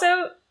 I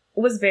also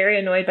was very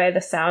annoyed by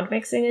the sound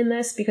mixing in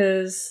this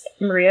because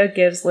Maria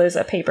gives Liz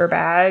a paper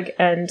bag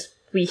and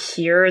we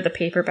hear the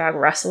paper bag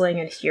rustling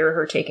and hear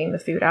her taking the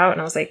food out.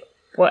 And I was like,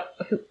 what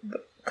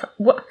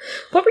were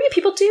you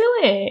people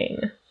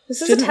doing?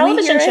 This is a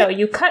television show.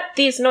 You cut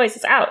these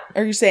noises out.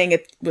 Are you saying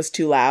it was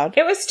too loud?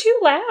 It was too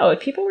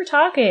loud. People were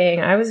talking.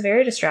 I was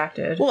very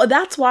distracted. Well,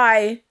 that's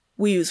why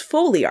we use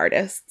Foley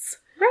artists.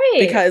 Right.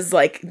 Because,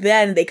 like,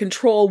 then they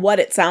control what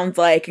it sounds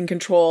like and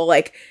control,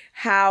 like,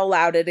 how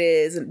loud it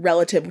is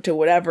relative to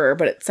whatever,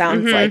 but it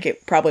sounds like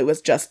it probably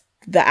was just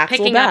the actual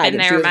picking up bag in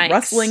and she their was mics.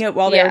 rustling it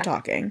while they were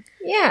talking.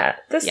 Yeah,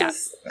 this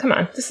is, come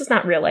on, this is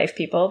not real life,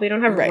 people. We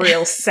don't have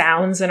real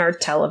sounds in our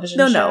television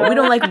show. No, we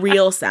don't like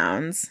real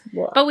sounds.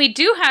 But we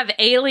do have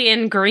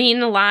alien green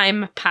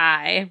lime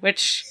pie,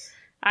 which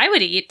I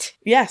would eat.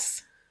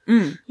 Yes.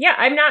 Yeah,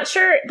 I'm not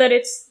sure that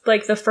it's,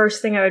 like, the first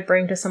thing I would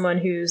bring to someone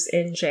who's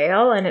in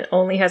jail and it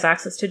only has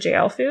access to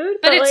jail food.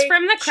 But it's like,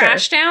 from the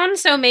Crashdown,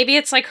 so maybe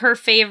it's, like, her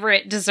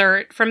favorite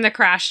dessert from the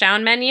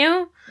Crashdown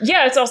menu.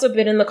 Yeah, it's also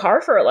been in the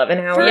car for 11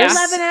 hours. For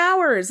 11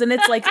 hours, and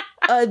it's, like,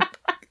 a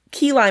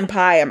key lime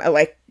pie,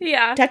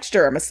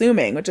 texture, I'm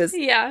assuming, which is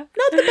not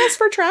the best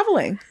for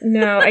traveling.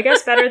 No, I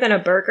guess better than a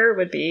burger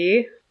would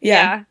be.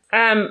 Yeah.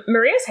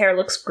 Maria's hair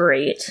looks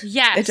great.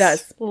 Yes. It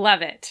does.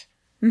 Love it.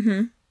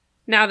 Mm-hmm.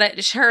 Now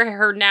that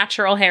her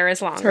natural hair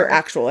is longer. It's her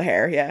actual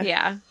hair, yeah.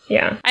 Yeah.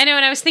 Yeah. I know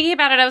when I was thinking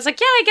about it, I was like,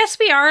 yeah, I guess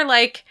we are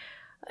like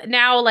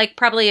now like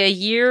probably a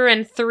year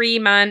and 3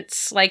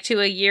 months, like to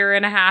a year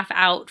and a half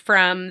out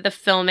from the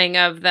filming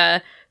of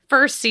the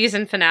first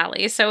season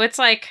finale. So it's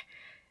like,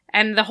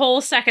 and the whole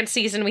second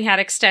season we had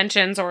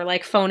extensions or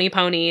like phony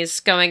ponies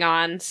going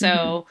on.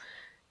 So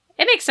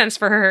it makes sense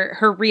for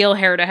her real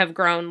hair to have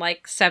grown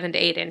like 7 to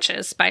 8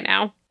 inches by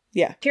now.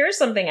 Yeah. Here's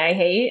something I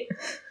hate.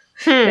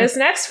 This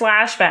next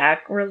flashback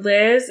where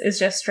Liz is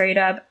just straight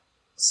up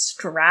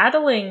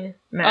straddling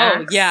Max.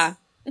 Oh, yeah.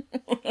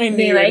 I knew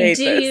Be you'd like, hate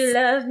do this. you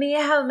love me?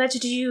 How much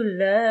do you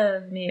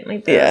love me?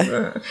 Like this.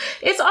 Yeah.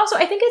 It's also,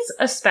 I think it's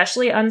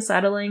especially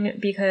unsettling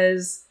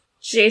because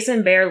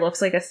Jason Behr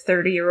looks like a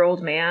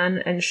 30-year-old man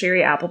and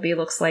Sherry Appleby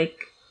looks like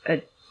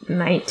a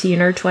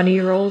 19 or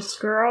 20-year-old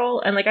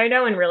girl. And like, I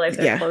know in real life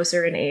they're Yeah.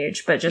 closer in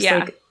age, but just Yeah.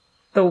 like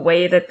the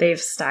way that they've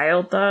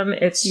styled them,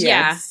 it's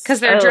Yeah. just, Because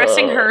they're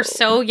dressing her oh.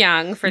 so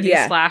young for these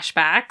Yeah.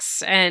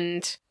 flashbacks.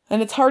 And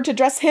And it's hard to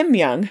dress him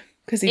young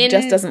because he In-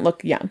 just doesn't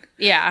look young.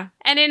 yeah.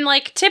 And in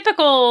like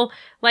typical,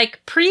 like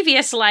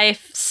previous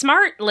life,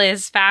 smart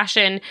Liz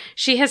fashion,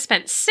 she has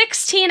spent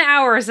 16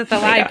 hours at the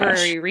Oh my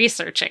library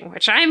researching,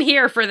 which I'm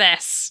here for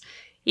this,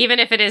 even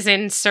if it is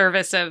in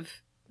service of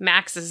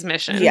Max's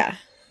mission. Yeah.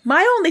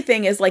 My only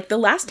thing is, like, the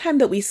last time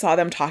that we saw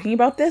them talking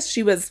about this,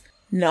 she was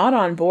not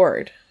on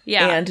board.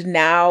 Yeah. And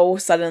now,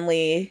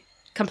 suddenly,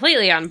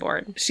 Completely on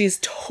board. she's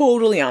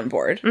totally on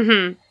board.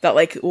 Mm-hmm. That,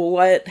 like,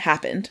 what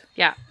happened?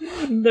 Yeah.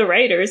 The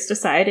writers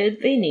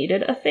decided they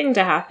needed a thing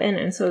to happen,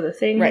 and so the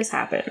thing Right. has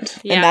happened.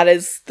 Yeah. And that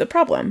is the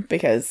problem,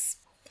 because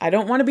I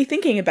don't want to be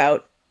thinking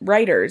about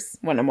writers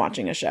when I'm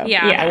watching a show.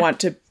 Yeah. Yeah. I want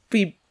to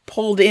be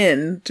pulled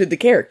in to the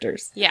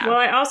characters. Yeah. Well,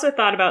 I also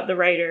thought about the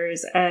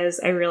writers as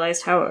I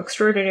realized how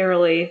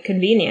extraordinarily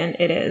convenient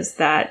it is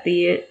that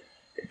the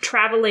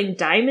traveling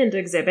diamond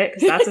exhibit,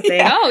 because that's a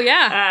thing. Oh,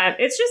 yeah.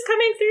 It's just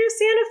coming through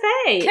Santa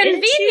Fe. in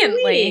 2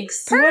 Conveniently.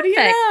 weeks. What do you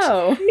Perfect.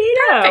 know?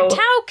 Neato. Perfect.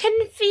 How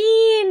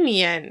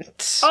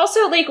convenient.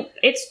 Also, like,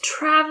 it's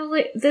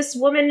traveling. This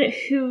woman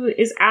who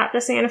is at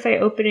the Santa Fe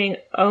opening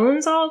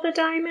owns all the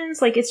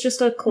diamonds. Like, it's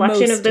just a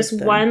collection Most of this of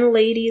them. one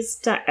lady's.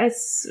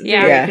 It's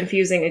Yeah. very Yeah.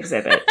 confusing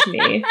exhibit to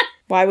me.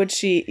 Why would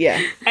she? Yeah.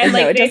 And No,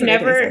 like it they've doesn't make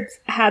any never sense.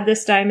 had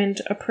this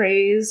diamond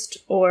appraised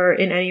or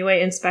in any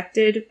way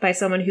inspected by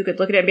someone who could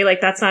look at it and be like,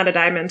 "That's not a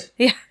diamond."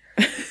 Yeah.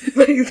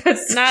 Like,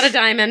 that's Not a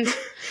diamond.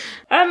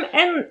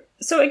 And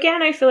so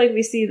again, I feel like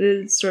we see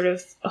the sort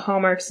of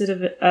hallmarks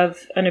of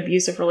an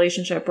abusive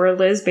relationship where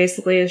Liz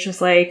basically is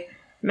just like,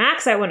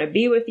 "Max, I want to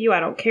be with you. I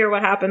don't care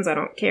what happens. I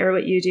don't care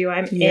what you do.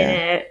 I'm Yeah. in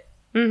it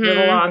Mm-hmm. for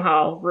the long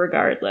haul,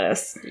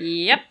 regardless."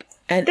 Yep.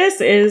 This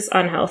is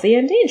unhealthy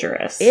and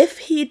dangerous. If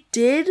he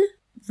did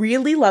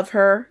really love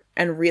her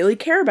and really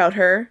care about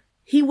her,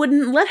 he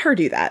wouldn't let her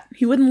do that.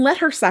 He wouldn't let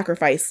her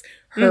sacrifice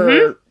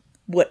her,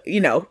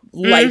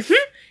 life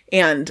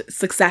and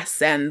success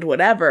and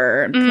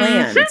whatever and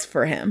plans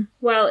for him.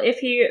 Well, if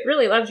he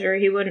really loved her,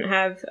 he wouldn't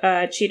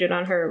have cheated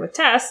on her with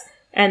Tess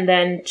and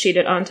then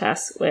cheated on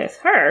Tess with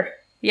her.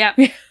 Yep.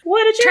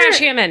 What a jerk! Trash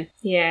human.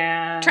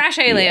 Yeah. Trash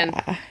alien.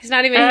 Yeah. He's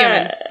not even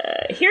human.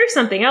 Here's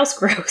something else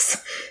gross.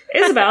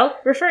 Isabel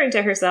referring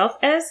to herself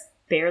as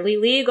barely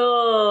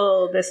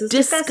legal. This is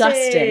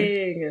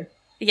disgusting.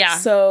 Yeah.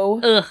 So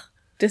Ugh.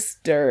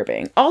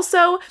 disturbing.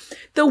 Also,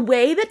 the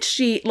way that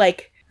she,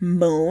 like,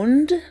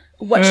 moaned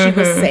what she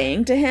was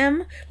saying to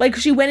him. Like,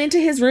 she went into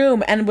his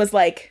room and was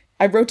like,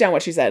 I wrote down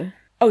what she said.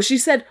 Oh, she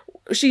said,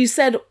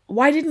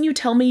 "Why didn't you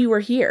tell me you were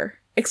here?"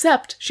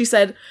 Except, she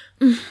said,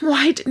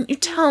 "Why didn't you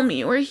tell me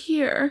you were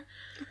here?"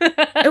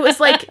 It was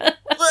like,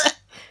 ugh.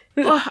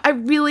 Oh, I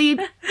really,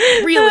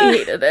 really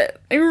hated it.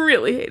 I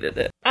really hated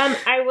it.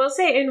 I will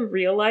say in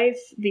real life,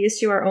 these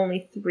two are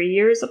only 3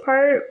 years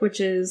apart, which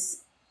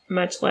is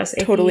much less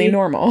icky. Totally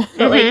normal.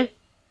 But like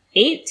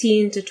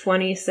 18 to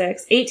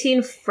 26,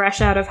 18 fresh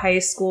out of high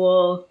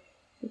school,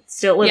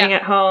 still living Yeah.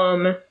 at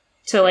home,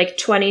 to like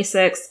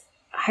 26,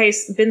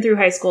 been through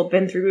high school,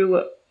 been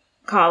through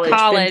college,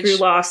 been through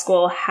law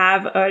school,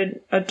 have an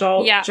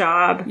adult Yeah.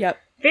 job. Yep.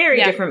 Very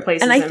Yeah. different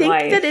places And I in think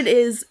life. that it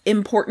is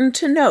important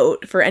to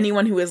note for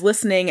anyone who is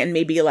listening and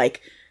maybe like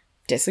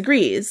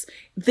disagrees,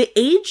 the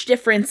age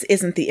difference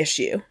isn't the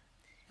issue.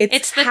 It's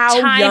It's the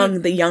how time-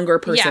 young the younger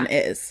person Yeah.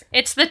 is,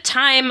 It's the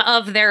time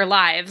of their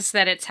lives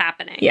that it's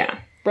happening. Yeah.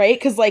 right?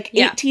 Because like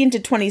Yeah. 18 to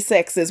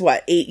 26 is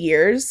what, 8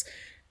 years?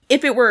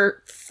 If it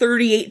were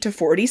 38 to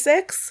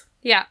 46,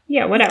 Yeah.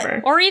 Yeah,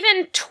 whatever. Or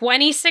even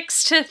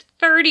 26 to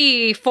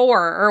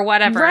 34 or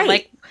whatever. Right.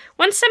 Like,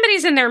 when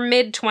somebody's in their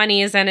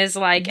mid-20s and is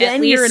like, at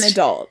then least... you're an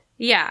adult.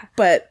 Yeah.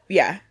 But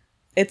yeah,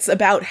 it's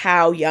about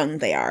how young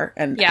they are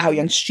and Yeah. how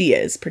young she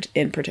is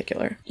in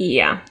particular.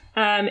 Yeah.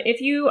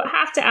 If you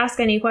have to ask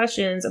any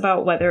questions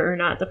about whether or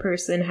not the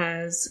person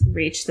has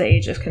reached the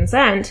age of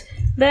consent,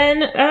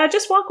 then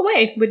just walk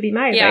away would be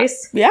my Yeah.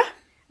 advice. Yeah.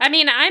 I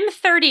mean, I'm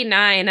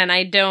 39 and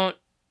I don't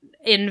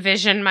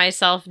envision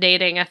myself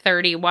dating a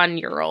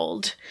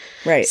 31-year-old.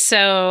 Right.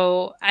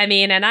 So, I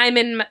mean, and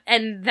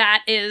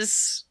that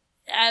is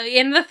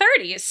in the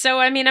 30s. So,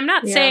 I mean, I'm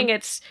not saying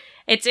it's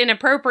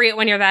inappropriate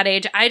when you're that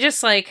age. I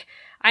just like,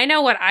 I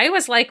know what I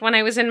was like when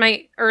I was in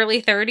my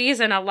early 30s,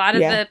 and a lot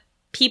of the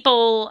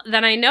people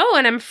that I know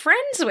and I'm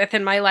friends with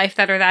in my life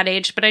that are that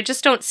age, but I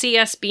just don't see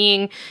us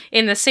being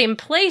in the same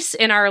place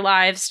in our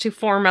lives to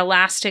form a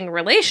lasting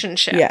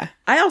relationship. Yeah.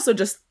 I also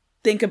just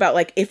think about,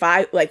 like, if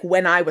I, like,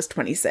 when I was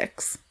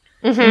 26,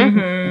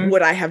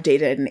 would I have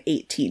dated an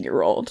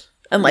 18-year-old?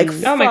 And, like,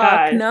 oh my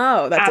God.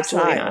 No, that's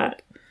absolutely a child.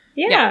 not.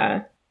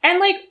 Yeah. And,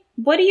 like,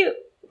 what do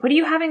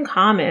you have in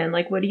common?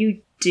 Like, what do you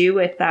do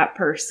with that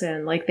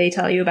person? Like, they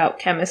tell you about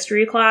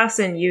chemistry class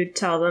and you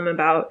tell them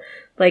about,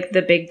 like,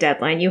 the big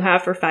deadline you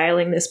have for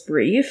filing this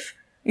brief.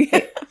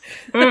 Yeah.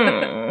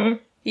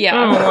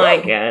 I don't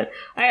like it.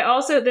 I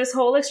also, this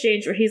whole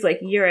exchange where he's like,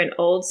 you're an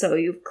old soul,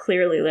 you've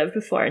clearly lived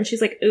before. And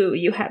she's like, ooh,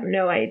 you have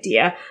no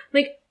idea.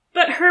 Like,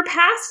 but her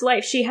past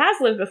life, she has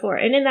lived before.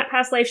 And in that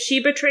past life,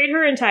 she betrayed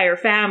her entire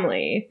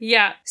family.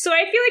 Yeah. So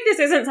I feel like this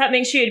isn't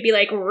something she would be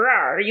like,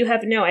 rawr, you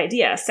have no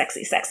idea.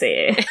 Sexy,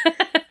 sexy.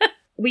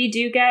 We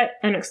do get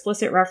an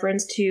explicit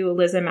reference to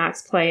Liz and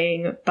Max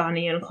playing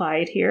Bonnie and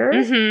Clyde here.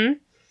 Mm-hmm.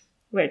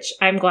 Which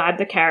I'm glad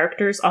the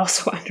characters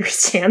also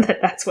understand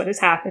that that's what is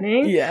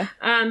happening. Yeah.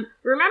 Remember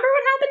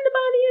what happened to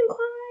Bonnie and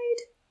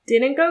Clyde?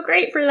 Didn't go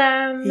great for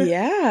them.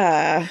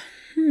 Yeah.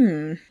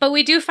 But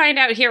we do find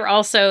out here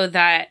also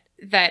that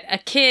a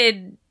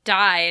kid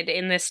died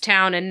in this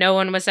town and no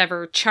one was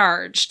ever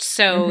charged.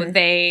 So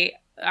they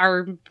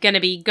are going to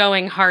be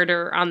going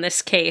harder on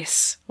this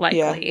case,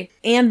 likely.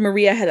 Yeah. And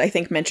Maria had, I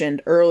think,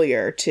 mentioned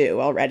earlier, too,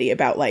 already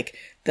about, like,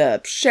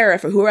 the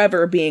sheriff or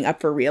whoever being up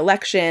for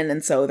re-election.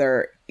 And so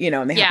they're, you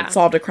know, and they haven't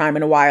solved a crime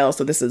in a while.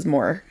 So this is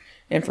more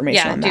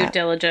information on that. Yeah, due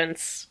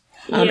diligence.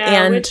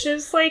 And which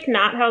is, like,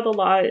 not how the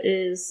law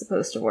is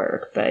supposed to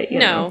work. But, you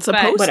know,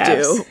 supposed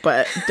to.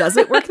 But does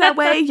it work that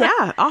way?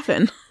 Yeah,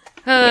 often.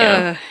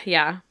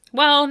 Yeah.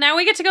 Well, now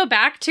we get to go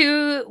back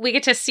to, we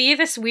get to see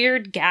this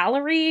weird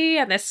gallery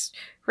and this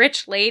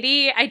rich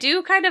lady. I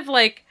do kind of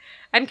like,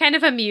 I'm kind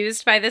of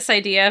amused by this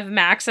idea of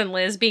Max and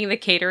Liz being the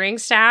catering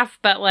staff,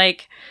 but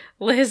like,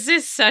 Liz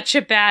is such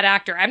a bad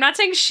actor. I'm not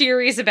saying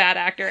Shiri's a bad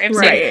actor. I'm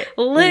saying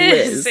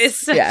Liz is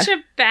such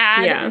a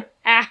bad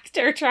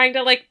actor trying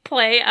to like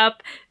play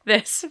up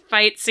this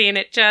fight scene.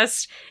 It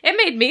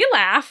made me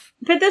laugh.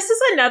 But this is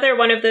another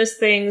one of those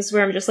things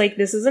where I'm just like,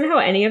 this isn't how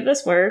any of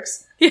this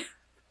works.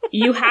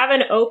 You have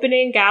an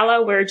opening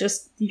gala where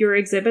just your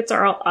exhibits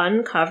are all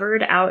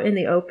uncovered out in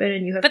the open,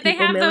 and you have people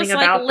milling about them. But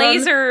they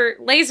have those like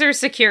laser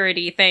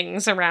security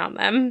things around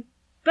them.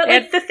 But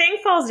like the thing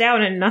falls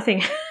down and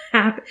nothing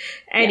happens.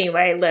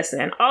 Anyway,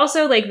 listen.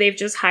 Also, like they've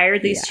just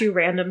hired these two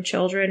random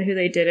children who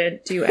they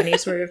didn't do any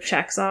sort of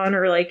checks on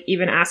or like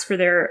even ask for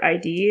their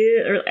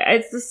ID. Or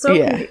it's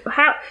so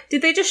how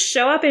did they just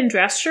show up in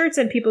dress shirts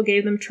and people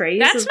gave them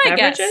trays of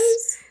beverages?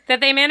 Guess. That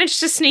they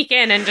managed to sneak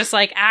in and just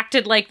like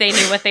acted like they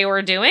knew what they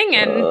were doing,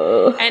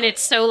 and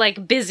it's so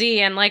like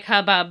busy and like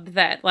hubbub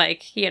that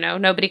like, you know,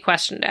 nobody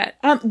questioned it.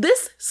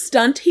 This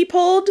stunt he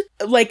pulled,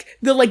 like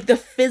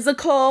the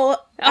physical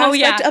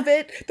aspect of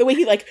it, the way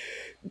he like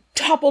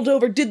toppled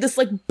over, did this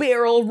like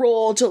barrel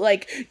roll to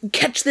like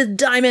catch the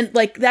diamond,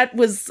 like that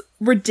was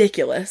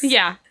ridiculous.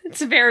 Yeah,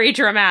 it's very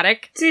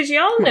dramatic. Did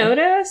y'all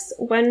notice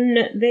when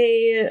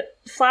they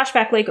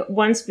flashback, like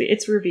once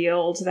it's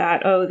revealed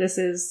that, oh, this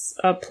is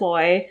a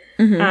ploy,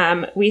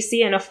 we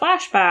see in a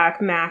flashback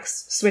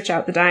Max switch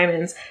out the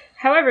diamonds.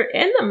 However,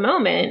 in the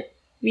moment,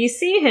 we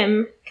see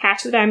him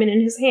catch the diamond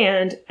in his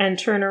hand and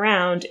turn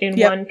around in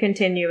one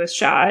continuous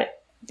shot.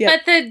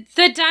 Yep. But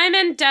the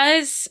diamond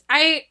does,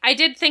 I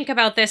did think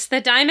about this,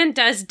 the diamond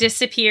does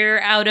disappear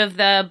out of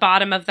the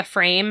bottom of the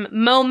frame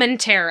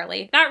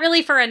momentarily. Not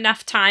really for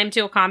enough time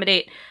to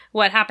accommodate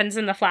what happens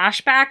in the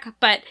flashback,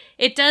 but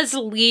it does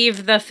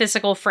leave the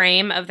physical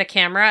frame of the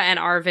camera and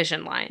our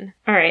vision line.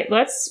 All right,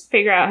 let's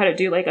figure out how to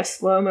do like a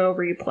slow-mo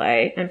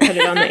replay and put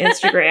it on the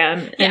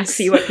Instagram and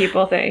see what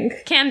people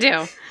think. Can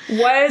do.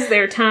 Was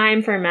there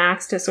time for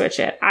Max to switch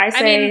it? I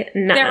say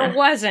no. There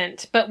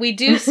wasn't, but we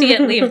do see it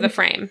leave the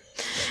frame.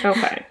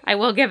 Okay. I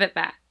will give it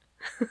that.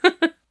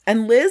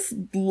 And Liz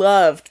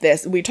loved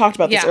this. We talked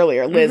about this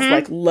earlier. Liz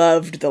like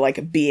loved the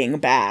like being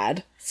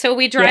bad. So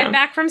we drive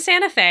back from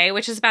Santa Fe,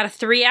 which is about a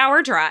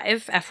 3-hour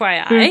drive,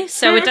 FYI.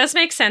 So it does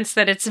make sense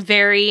that it's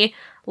very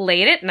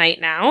late at night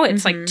now.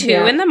 It's like 2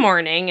 in the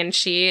morning, and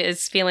she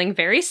is feeling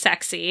very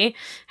sexy,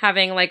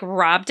 having like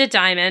robbed a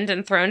diamond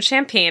and thrown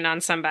champagne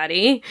on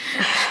somebody.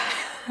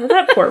 Well,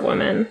 that poor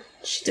woman.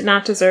 She did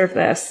not deserve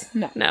this.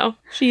 No.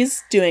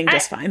 She's doing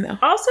just fine, though.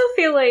 I also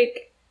feel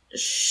like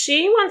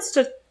she wants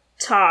to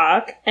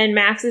talk, and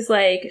Max is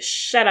like,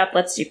 shut up,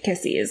 let's do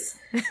kissies.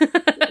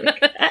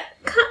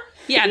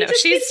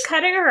 She's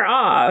cutting her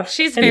off.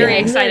 She's very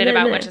excited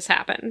about what just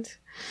happened.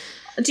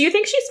 Do you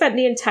think she spent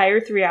the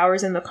entire 3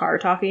 hours in the car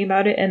talking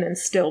about it and then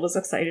still was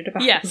excited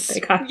about it?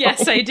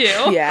 Yes, I do.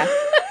 Yeah.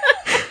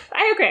 I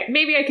Okay,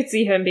 maybe I could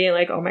see him being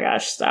like, "Oh my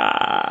gosh,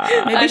 stop!"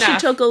 Maybe she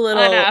Enough. took a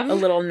Enough.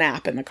 little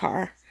nap in the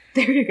car.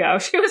 There you go.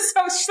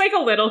 She's like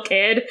a little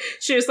kid.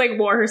 She just like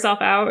wore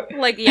herself out.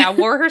 Like, yeah,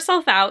 wore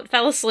herself out,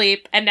 fell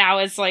asleep, and now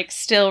is like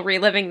still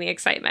reliving the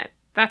excitement.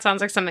 That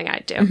sounds like something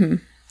I'd do. Mm-hmm.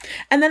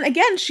 And then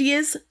again, she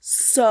is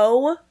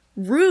so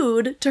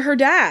rude to her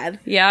dad,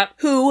 Yep.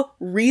 who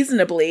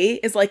reasonably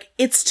is like,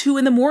 "It's 2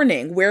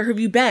 a.m. Where have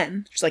you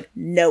been?" She's like,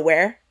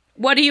 "Nowhere."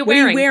 What are you "What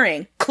wearing? are you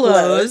wearing?"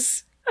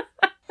 Clothes.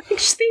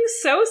 She's being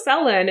so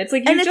sullen. It's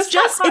like you And it's just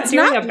just- got caught it's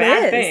doing not a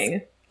bad Liz.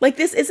 thing. Like,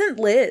 this isn't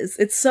Liz.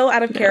 It's so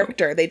out of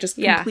character. They just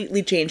Yeah.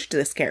 completely changed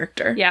this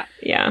character. Yeah.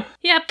 Yeah.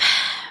 Yep.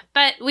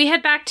 But we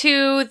head back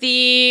to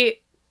the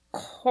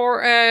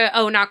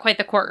not quite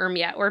the courtroom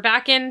yet. We're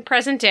back in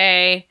present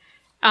day.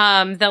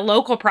 The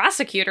local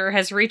prosecutor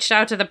has reached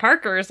out to the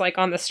Parkers, like,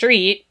 on the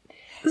street.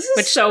 This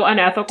is so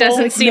unethical.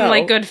 Doesn't seem no.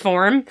 like good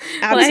form.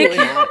 Absolutely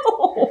Like, not.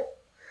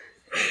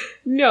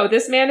 No,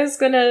 this man is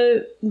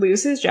gonna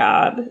lose his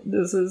job.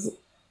 This is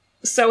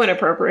so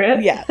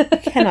inappropriate. Yeah, you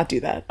cannot do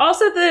that.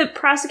 Also, the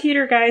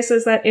prosecutor guy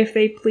says that if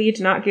they plead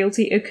not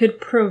guilty, it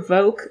could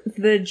provoke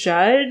the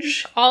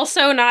judge.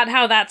 also not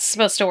how that's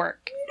supposed to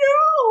work.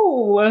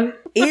 No!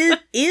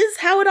 Is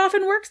how it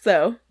often works,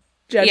 though.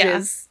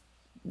 Judges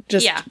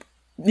just,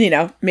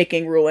 Yeah.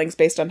 making rulings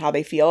based on how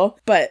they feel.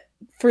 But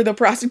for the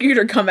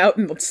prosecutor to come out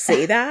and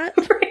say that,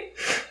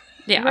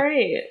 Yeah.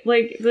 Right.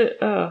 Like,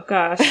 oh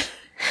gosh.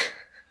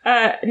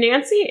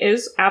 Nancy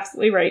is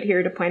absolutely right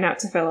here to point out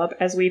to Philip,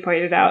 as we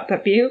pointed out,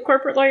 that being a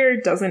corporate lawyer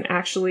doesn't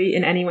actually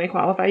in any way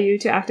qualify you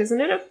to act as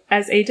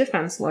a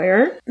defense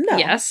lawyer. no.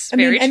 Yes, I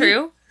mean, very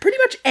true. Pretty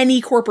much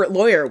any corporate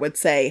lawyer would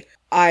say,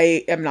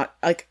 "I am not,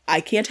 like, I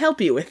can't help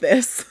you with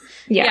this."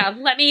 Yeah,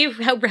 let me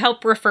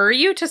help refer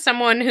you to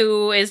someone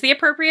who is the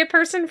appropriate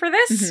person for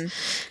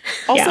this.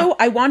 Also,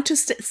 I want to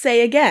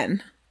say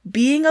again,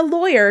 being a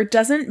lawyer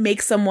doesn't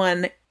make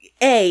someone,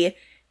 A,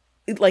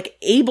 like,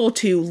 able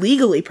to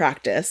legally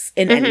practice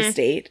in any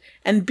state,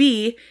 and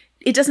B,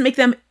 it doesn't make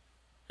them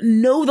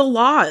know the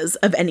laws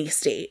of any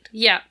state.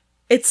 Yeah.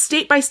 It's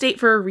state by state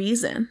for a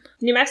reason.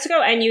 New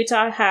Mexico and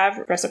Utah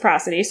have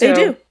reciprocity, so They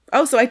do.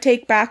 Oh, so I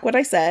take back what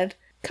I said.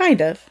 Kind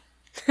of.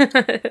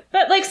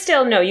 But, like,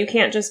 still, no, you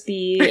can't just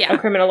be Yeah. a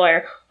criminal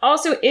lawyer.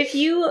 Also, if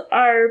you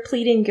are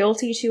pleading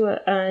guilty to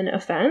an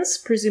offense,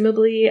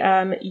 presumably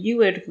you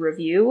would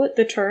review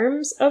the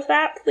terms of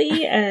that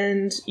plea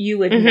and you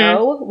would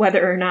know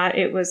whether or not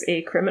it was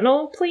a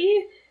criminal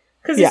plea.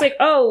 Because Yeah. it's like,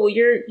 oh,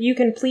 you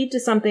can plead to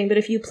something, but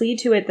if you plead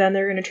to it, then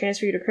they're going to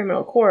transfer you to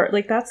criminal court.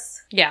 Like,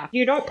 that's... Yeah.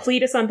 You don't plead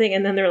to something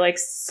and then they're like,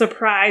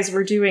 surprise,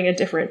 we're doing a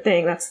different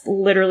thing. That's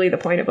literally the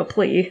point of a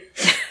plea,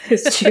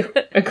 is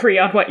to agree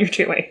on what you're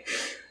doing.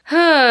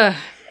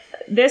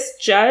 This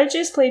judge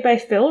is played by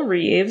Phil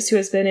Reeves, who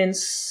has been in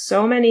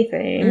so many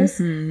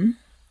things.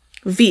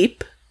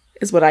 Veep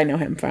is what I know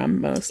him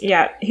from most.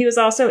 Yeah, he was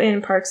also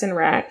in Parks and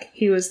Rec.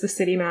 He was the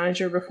city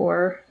manager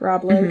before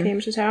Rob Lowe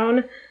came to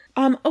town.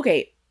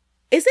 Okay.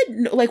 Is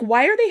it, like,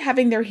 why are they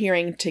having their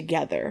hearing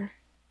together?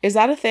 Is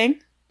that a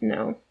thing?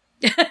 No.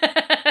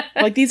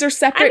 Like, these are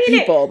separate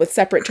people with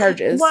separate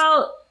charges.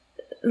 Well,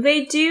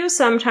 they do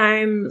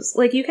sometimes,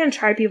 like, you can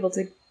try people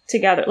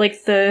together.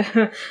 Like,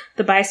 the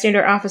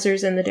bystander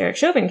officers in the Derek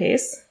Chauvin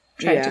case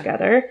tried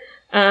together.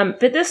 But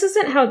this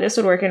isn't how this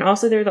would work. And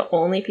also, they're the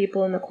only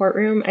people in the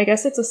courtroom. I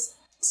guess it's a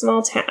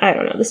small town. I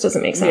don't know. This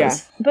doesn't make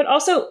sense. Yeah. But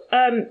also,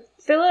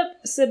 Philip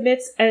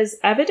submits as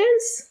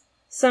evidence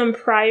some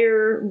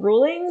prior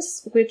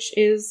rulings, which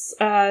is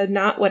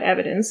not what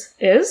evidence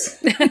is.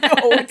 No,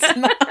 it's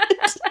not.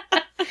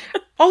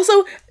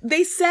 Also,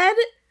 they said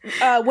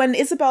when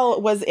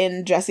Isabel was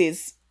in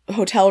Jesse's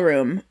hotel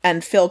room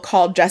and Phil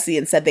called Jesse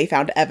and said they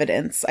found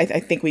evidence, I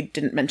think we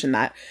didn't mention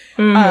that.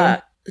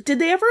 Did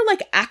they ever,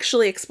 like,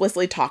 actually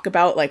explicitly talk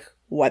about, like,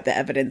 what the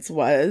evidence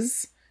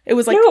was? It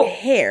was, like, No.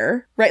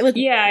 hair, right? Like,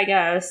 Yeah, I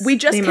guess. we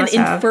just They can must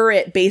have. infer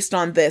it based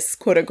on this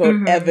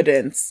quote-unquote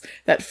evidence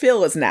that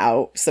Phil is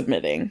now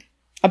submitting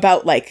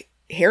about, like,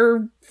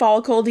 hair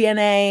follicle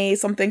DNA,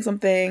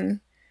 something.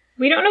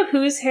 We don't know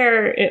whose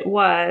hair it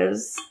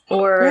was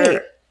or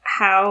Right.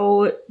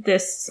 how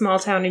this small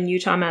town in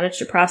Utah managed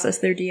to process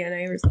their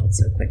DNA results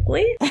so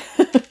quickly.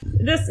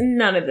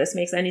 None of this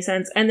makes any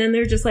sense. And then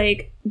they're just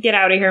like, get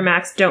out of here,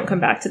 Max. Don't come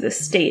back to this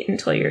state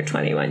until you're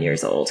 21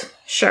 years old.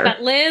 Sure.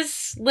 But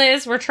Liz,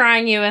 we're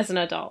trying you as an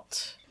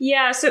adult.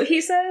 Yeah, so he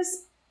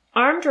says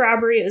armed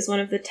robbery is one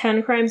of the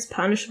 10 crimes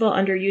punishable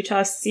under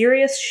Utah's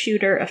Serious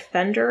Shooter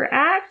Offender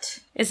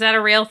Act. Is that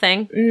a real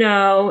thing?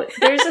 No,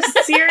 there's a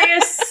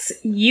serious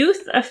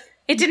youth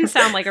It didn't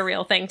sound like a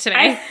real thing to me.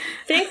 I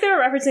think they were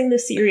referencing the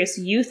Serious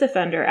Youth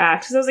Offender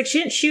Act, because I was like, she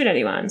didn't shoot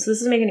anyone, so this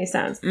doesn't make any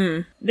sense.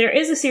 There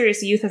is a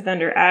Serious Youth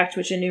Offender Act,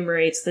 which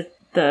enumerates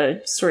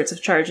the sorts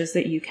of charges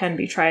that you can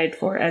be tried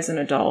for as an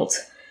adult.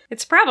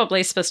 It's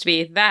probably supposed to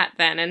be that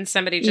then, and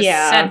somebody just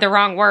Yeah. said the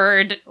wrong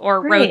word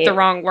or wrote Right. the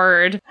wrong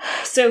word.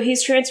 So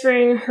he's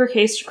transferring her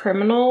case to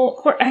criminal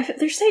court.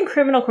 They're saying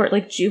criminal court,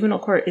 like juvenile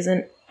court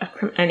isn't a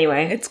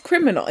anyway. It's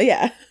criminal,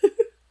 yeah.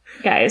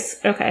 Guys,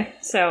 okay.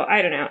 So,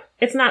 I don't know.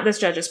 It's not this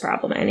judge's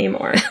problem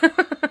anymore.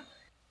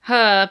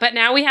 But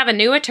now we have a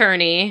new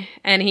attorney,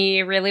 and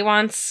he really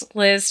wants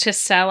Liz to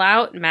sell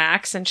out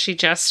Max, and she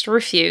just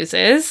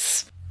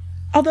refuses.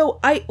 Although,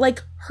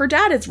 her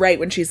dad is right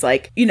when she's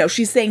like,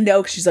 she's saying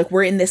no because she's like,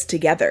 we're in this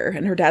together.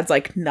 And her dad's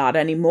like, not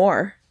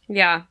anymore.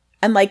 Yeah.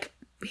 And,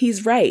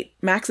 he's right.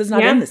 Max is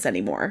not in this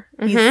anymore.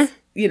 He's,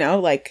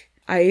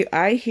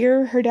 I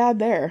hear her dad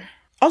there.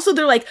 Also,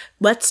 they're like,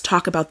 let's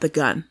talk about the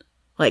gun.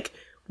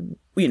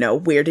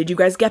 Where did you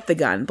guys get the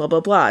gun? Blah, blah,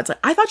 blah. It's like,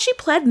 I thought she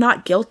pled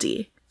not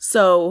guilty.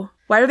 So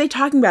why are they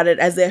talking about it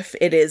as if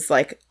it is,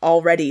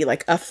 already,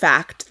 a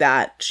fact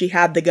that she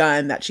had the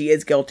gun, that she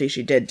is guilty,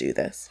 she did do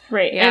this?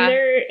 Right. Yeah. And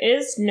there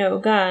is no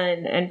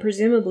gun and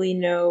presumably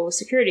no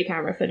security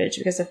camera footage,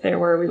 because if there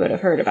were, we would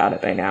have heard about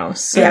it by now.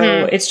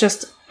 So it's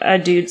just a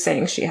dude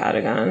saying she had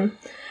a gun.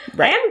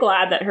 Right. I am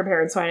glad that her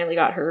parents finally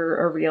got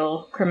her a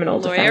real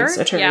criminal defense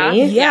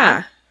attorney.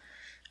 Yeah.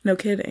 No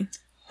kidding.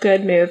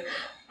 Good move.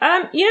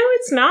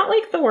 It's not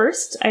the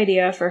worst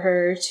idea for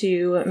her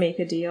to make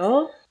a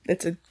deal.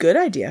 It's a good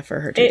idea for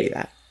her to do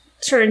that.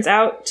 Turns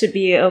out to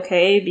be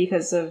okay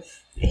because of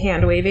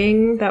hand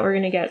waving that we're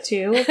going to get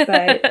to.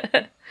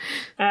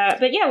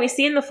 But yeah, we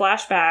see in the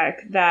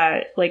flashback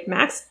that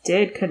Max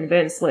did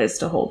convince Liz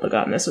to hold the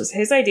gun. This was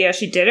his idea.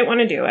 She didn't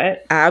want to do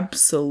it.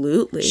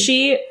 Absolutely.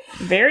 She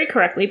very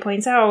correctly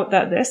points out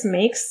that this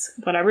makes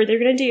whatever they're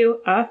going to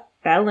do a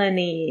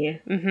felony.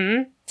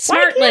 Mm-hmm.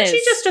 Smart Why can't Liz.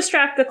 she just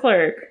distract the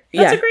clerk?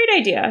 That's a great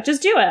idea.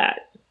 Just do it.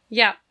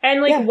 Yeah.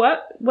 And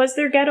what was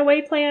their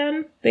getaway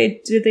plan?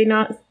 Did they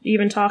not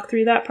even talk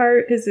through that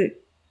part? Because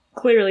it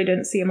clearly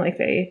didn't seem like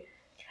they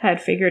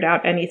had figured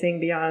out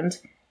anything beyond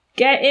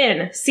get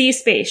in, see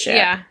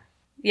spaceship.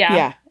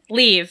 Yeah.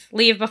 Leave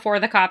before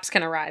the cops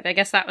can arrive. I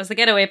guess that was the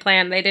getaway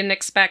plan. They didn't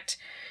expect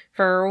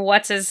for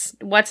what's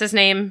his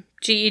name,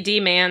 GED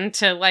man,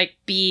 to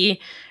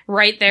be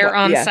right there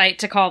on site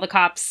to call the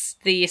cops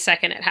the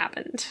second it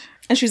happened.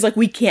 And she's like,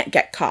 we can't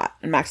get caught.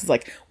 And Max is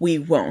like, we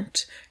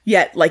won't.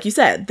 Yet, like you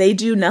said, they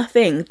do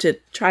nothing to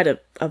try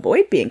to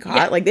avoid being caught.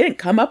 Yeah. They didn't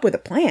come up with a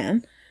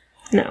plan.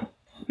 No.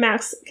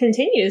 Max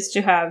continues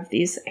to have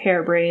these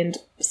harebrained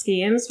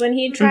schemes when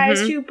he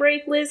tries to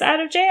break Liz out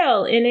of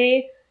jail in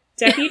a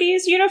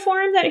deputy's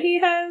uniform that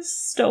he has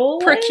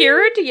stolen.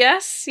 Procured,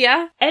 yes,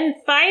 yeah. And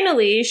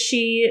finally,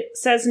 she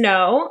says,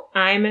 no,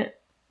 I'm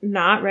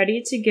not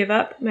ready to give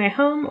up my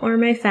home or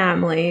my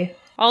family.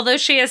 Although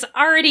she has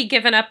already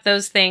given up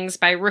those things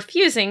by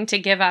refusing to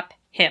give up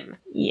him.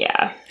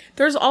 Yeah.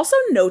 There's also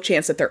no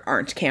chance that there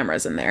aren't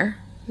cameras in there.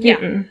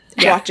 Yeah.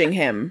 Watching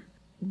him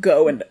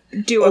go and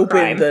Do a open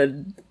crime.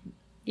 the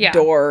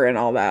door and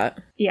all that.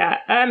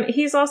 Yeah.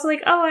 He's also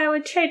like, oh, I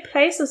would trade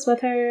places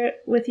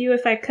with you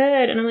if I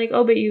could. And I'm like,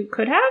 oh, but you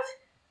could have?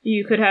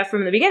 You could have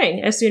from the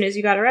beginning, as soon as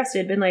you got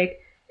arrested, been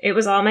like, it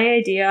was all my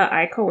idea.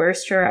 I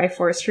coerced her. I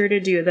forced her to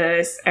do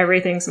this.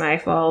 Everything's my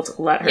fault.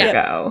 Let her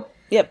go.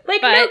 Yep.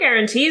 No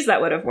guarantees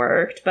that would have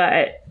worked,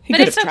 but... He But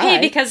could it's have okay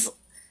tried.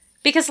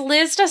 because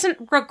Liz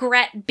doesn't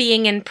regret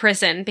being in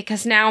prison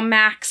because now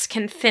Max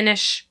can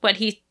finish what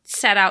he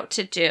set out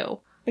to do.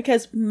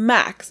 Because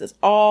Max is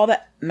all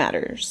that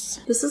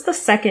matters. This is the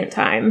second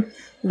time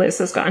Liz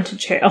has gone to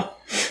jail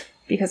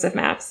because of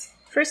Max.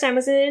 First time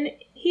was in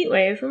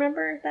Heatwave,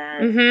 remember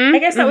that? Mm-hmm. I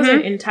guess that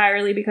wasn't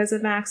entirely because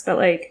of Max, but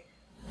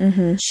she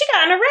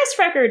got an arrest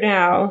record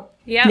now.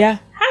 Yeah.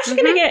 How's she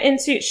gonna get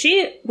into...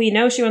 We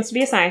know she wants to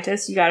be a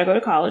scientist. You gotta go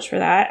to college for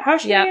that.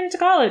 How's she gonna get into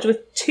college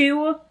with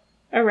 2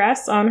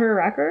 arrests on her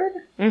record?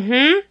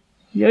 Mm-hmm.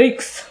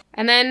 Yikes.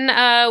 And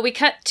then we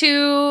cut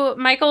to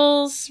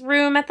Michael's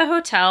room at the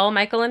hotel,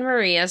 Michael and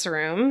Maria's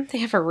room. They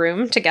have a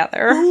room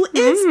together. Who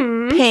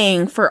is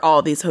paying for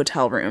all these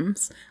hotel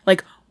rooms?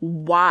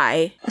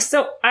 Why?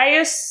 So I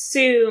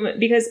assume,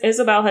 because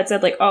Isabel had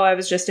said, I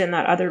was just in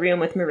that other room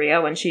with Maria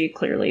when she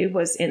clearly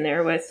was in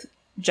there with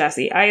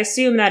Jesse. I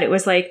assume that it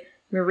was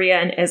Maria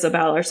and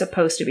Isabel are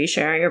supposed to be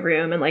sharing a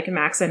room, and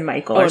Max and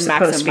Michael are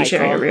supposed to be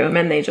sharing a room,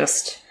 and they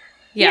just,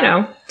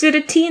 did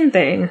a teen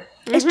thing.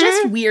 It's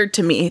just weird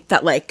to me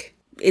that,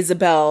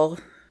 Isabel...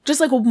 Just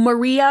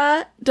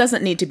Maria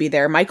doesn't need to be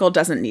there. Michael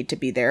doesn't need to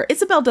be there.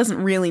 Isabel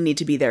doesn't really need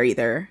to be there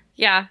either.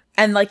 Yeah.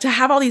 And, to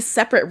have all these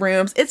separate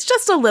rooms, it's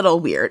just a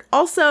little weird.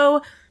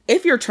 Also,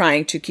 if you're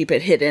trying to keep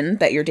it hidden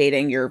that you're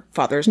dating your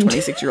father's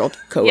 26-year-old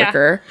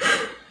coworker...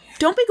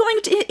 Don't be going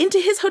into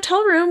his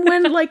hotel room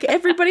when,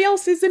 everybody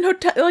else is in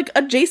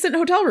adjacent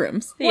hotel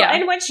rooms. Well,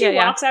 and when she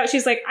walks out,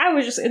 she's like, I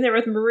was just in there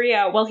with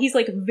Maria. Well, he's,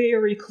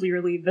 very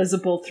clearly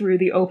visible through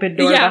the open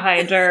door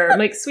behind her. I'm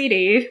like,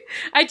 sweetie.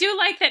 I do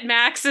like that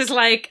Max is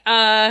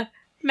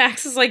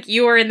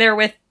you were in there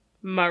with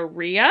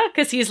Maria?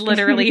 Because he's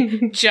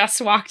literally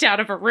just walked out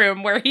of a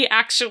room where he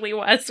actually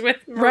was with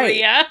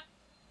Maria.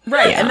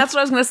 Right, and that's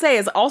what I was going to say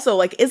is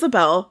also,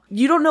 Isabel,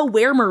 you don't know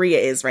where Maria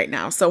is right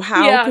now, so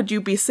how could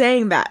you be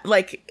saying that?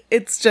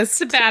 It's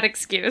just... It's a bad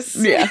excuse.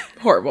 Yeah,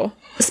 horrible.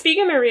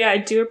 Speaking of Maria, I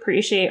do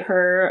appreciate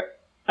her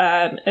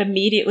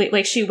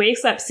immediately, she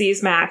wakes up,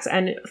 sees Max,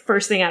 and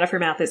first thing out of her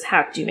mouth is,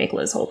 how could you make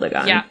Liz hold the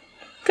gun? Yeah.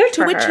 Good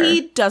To for which her.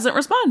 he doesn't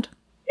respond.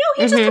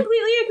 No, he just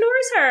completely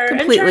ignores her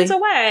Completely. and turns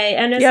away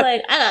and is Yep.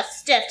 like, I got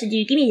stuff to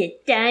do. Give me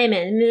the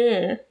diamond.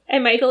 Meh."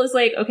 And Michael is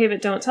like, okay,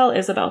 but don't tell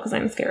Isabel because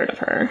I'm scared of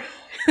her.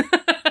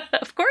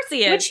 Of course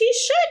he is. Which he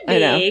should I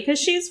know. be because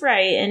she's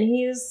right and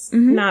he's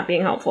not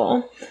being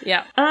helpful.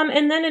 Yeah.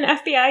 And then an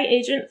FBI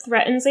agent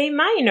threatens a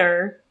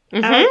minor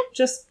Mm-hmm. out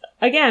just,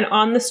 again,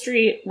 on the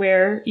street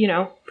where,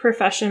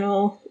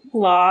 professional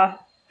law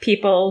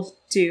people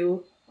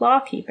do law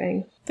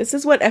keeping. This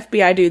is what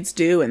FBI dudes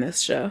do in this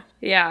show.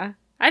 Yeah.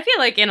 I feel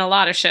like in a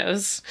lot of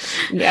shows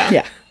Yeah.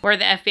 Yeah. where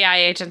the FBI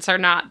agents are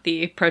not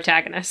the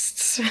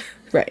protagonists.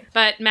 Right.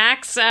 But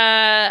Max,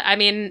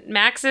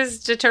 Max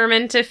is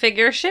determined to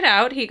figure shit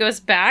out. He goes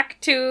back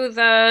to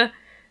the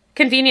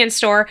convenience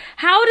store.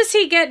 How does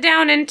he get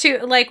down into,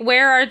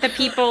 where are the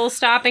people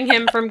stopping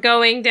him from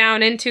going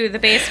down into the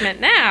basement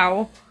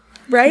now?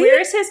 Right?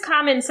 Where's his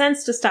common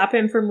sense to stop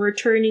him from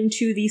returning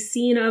to the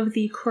scene of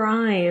the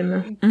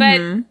crime?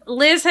 But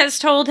Liz has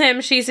told him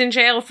she's in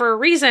jail for a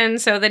reason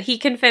so that he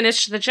can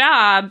finish the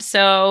job.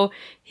 So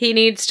he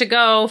needs to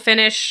go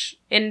finish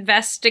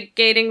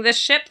investigating this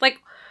ship.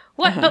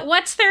 What? But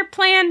what's their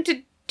plan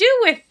to do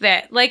with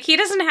it? He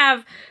doesn't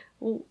have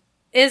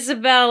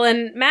Isabel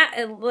and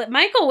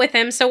Michael with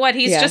him. So what?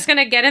 He's just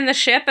gonna get in the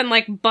ship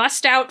and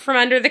bust out from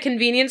under the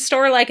convenience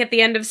store at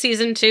the end of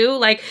season 2,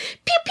 pew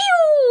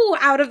pew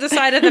out of the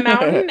side of the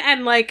mountain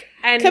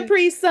and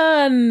Capri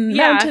Sun,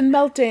 Yeah. mountain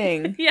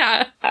melting.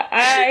 yeah.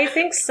 I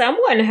think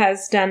someone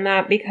has done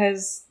that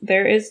because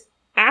there is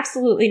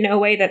absolutely no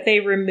way that they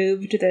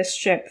removed this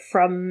ship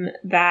from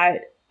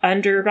that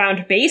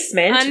underground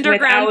basement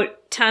Underground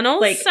without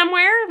tunnels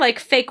somewhere,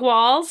 fake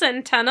walls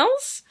and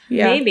tunnels.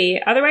 Yeah. maybe.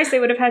 Otherwise, they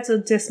would have had to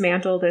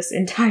dismantle this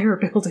entire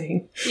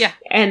building Yeah,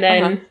 and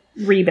then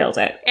rebuild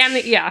it. and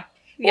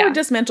Or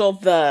dismantle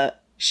the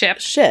ship.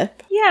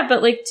 ship. Yeah,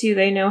 but do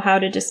they know how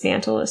to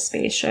dismantle a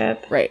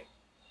spaceship? Right.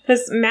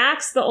 Because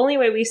Max, the only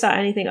way we saw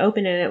anything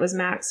open in it was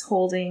Max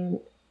holding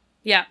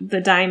Yeah,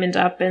 the diamond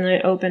up and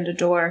it opened a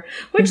door.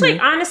 Which,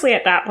 honestly,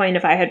 at that point,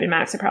 if I had been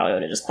Max, I probably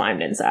would have just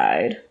climbed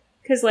inside.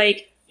 Because,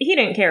 he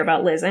didn't care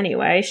about Liz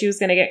anyway. She was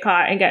going to get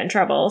caught and get in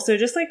trouble. So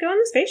just, go on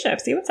the spaceship,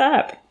 see what's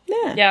up.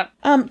 Yeah.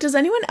 yeah. Does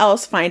anyone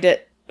else find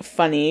it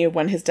funny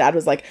when his dad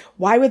was like,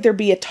 why would there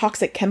be a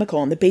toxic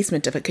chemical in the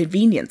basement of a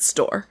convenience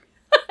store?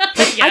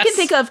 I can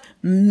think of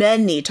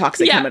many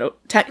toxic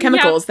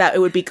chemicals that it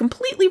would be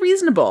completely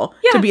reasonable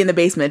to be in the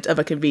basement of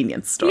a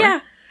convenience store.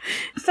 Yeah.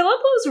 Philip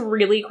was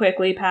really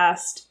quickly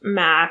past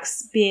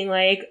Max being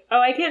like, oh,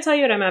 I can't tell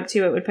you what I'm up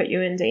to. It would put you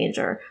in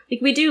danger.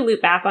 We do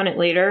loop back on it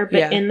later,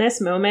 but in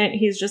this moment,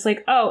 he's just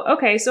like, oh,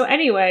 okay, so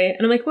anyway.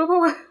 And I'm like,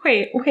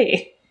 wait.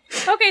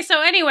 Okay,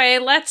 so anyway,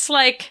 let's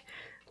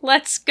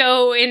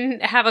go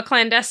and have a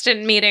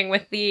clandestine meeting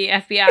with the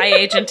FBI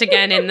agent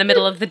again in the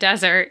middle of the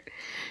desert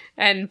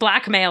and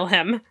blackmail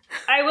him.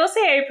 I will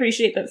say I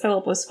appreciate that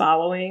Philip was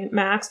following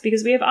Max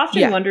because we have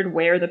often wondered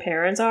where the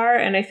parents are,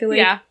 and I feel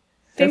like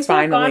things would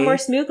have gone more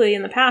smoothly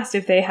in the past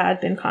if they had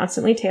been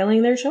constantly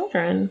tailing their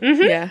children.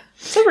 Mm-hmm. Yeah.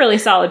 It's a really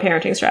solid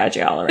parenting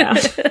strategy all around.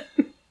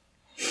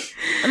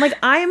 And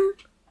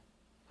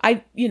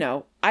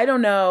I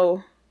don't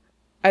know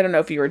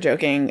if you were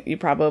joking. You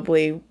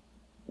probably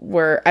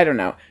were. I don't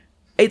know.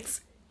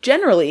 It's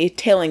generally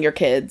tailing your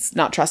kids,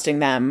 not trusting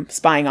them,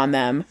 spying on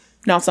them,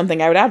 not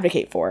something I would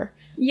advocate for.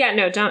 Yeah,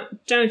 no,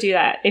 don't do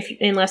that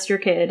unless your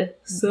kid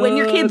sucks. When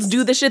your kids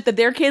do the shit that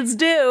their kids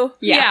do,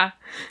 Yeah.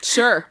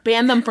 sure,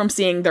 ban them from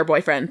seeing their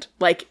boyfriend.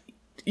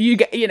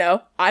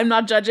 I'm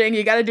not judging.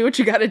 You got to do what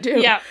you got to do.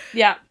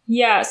 Yeah.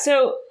 Yeah,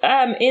 so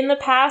in the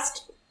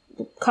past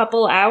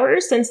couple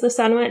hours since the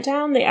sun went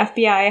down, the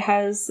FBI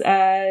has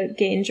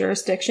gained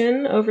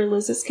jurisdiction over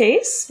Liz's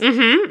case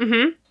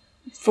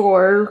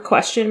for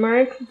question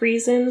mark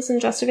reasons and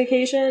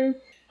justification.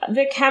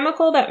 The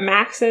chemical that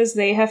Max says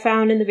they have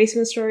found in the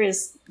basement store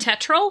is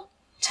Tetrol?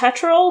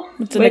 Tetrol.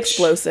 It's an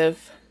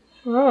explosive.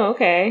 Oh,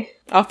 okay.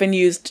 Often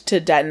used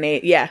to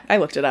detonate. Yeah, I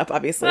looked it up,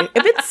 obviously.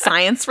 If it's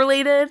science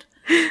related,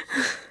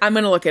 I'm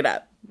going to look it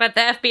up. But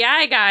the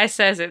FBI guy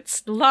says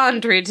it's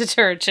laundry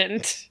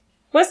detergent.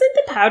 Wasn't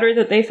the powder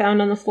that they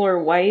found on the floor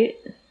white?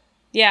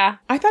 Yeah.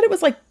 I thought it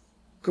was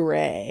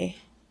gray.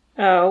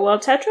 Oh, well,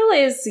 Tetrol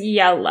is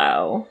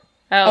yellow.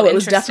 Oh, it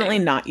was interesting. definitely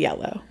not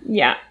yellow.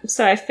 Yeah,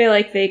 so I feel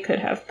like they could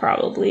have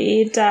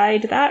probably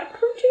dyed that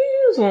pretty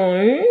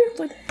easily.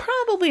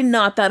 Probably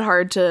not that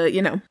hard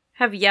to,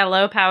 Have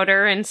yellow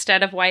powder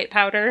instead of white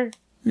powder.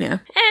 yeah.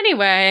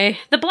 Anyway,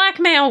 the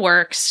blackmail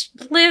works.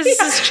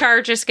 Liz's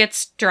charges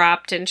gets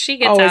dropped and she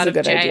gets Always out a of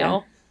good jail.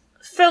 idea.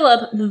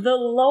 Philip, the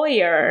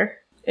lawyer,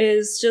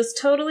 is just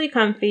totally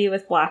comfy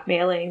with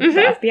blackmailing the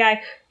FBI.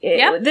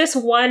 Yep. This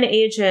one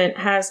agent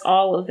has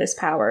all of this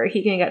power.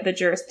 He can get the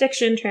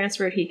jurisdiction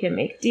transferred. He can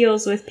make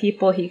deals with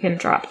people. He can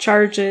drop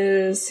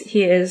charges.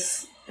 He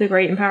is the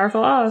great and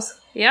powerful Oz.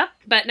 Yep.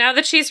 But now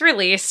that she's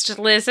released,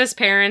 Liz's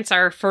parents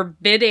are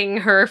forbidding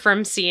her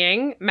from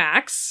seeing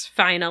Max,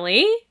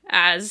 finally,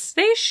 as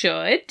they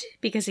should,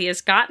 because he has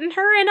gotten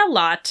her in a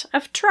lot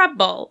of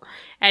trouble.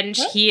 And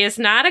he is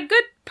not a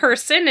good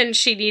person, and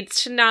she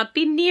needs to not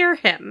be near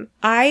him.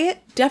 I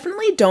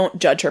definitely don't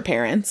judge her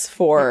parents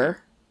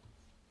for,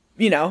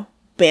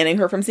 banning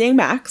her from seeing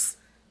Max.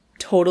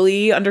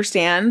 Totally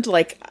understand,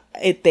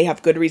 they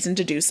have good reason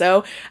to do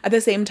so. At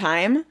the same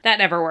time, that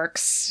never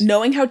works.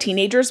 Knowing how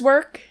teenagers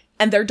work,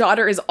 and their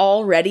daughter is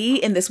already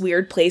in this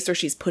weird place where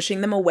she's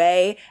pushing them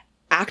away,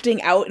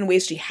 acting out in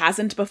ways she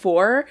hasn't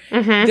before,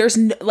 there's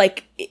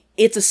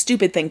it's a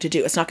stupid thing to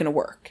do. It's not going to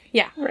work.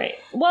 Yeah. Right.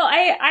 Well,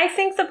 I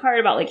think the part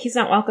about, he's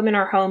not welcome in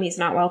our home, he's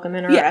not welcome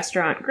in our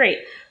restaurant, great.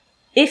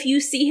 If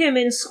you see him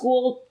in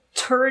school,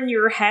 turn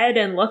your head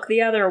and look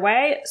the other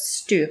way,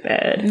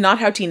 stupid. Not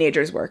how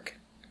teenagers work.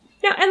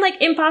 No, and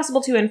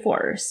impossible to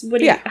enforce.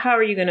 How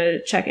are you going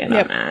to check in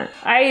on that?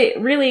 I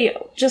really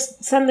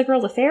just send the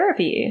girl to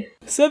therapy.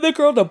 Send the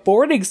girl to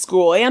boarding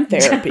school and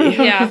therapy.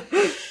 Yeah.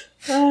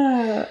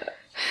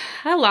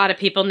 A lot of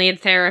people need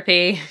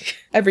therapy.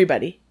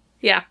 Everybody.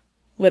 Yeah.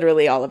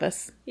 Literally all of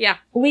us. Yeah.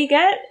 We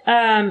get,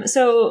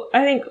 so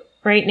I think,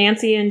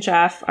 Nancy and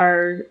Jeff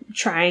are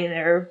trying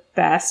their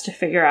best to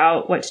figure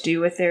out what to do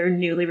with their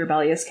newly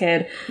rebellious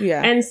kid.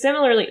 Yeah. And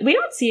similarly, we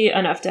don't see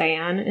enough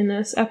Diane in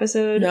this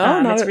episode.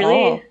 No, not it's at really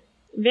all.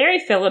 Very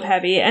Philip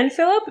heavy. And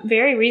Philip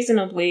very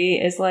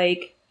reasonably is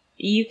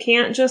you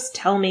can't just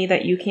tell me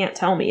that you can't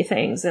tell me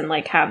things and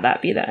have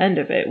that be the end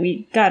of it.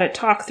 We gotta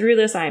talk through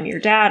this. I'm your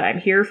dad. I'm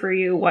here for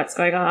you. What's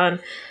going on?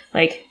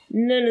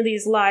 None of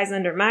these lies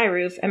under my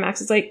roof. And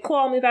Max is cool,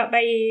 I'll move out.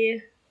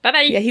 Bye.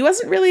 Bye-bye. Yeah, he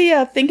wasn't really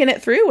thinking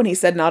it through when he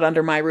said not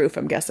under my roof,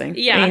 I'm guessing.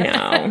 Yeah.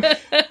 I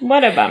know.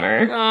 What a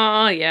bummer.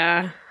 Oh,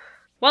 yeah.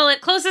 Well, it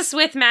closes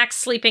with Max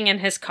sleeping in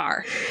his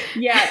car.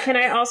 Yeah, can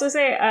I also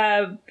say,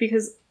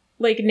 because,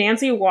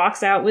 Nancy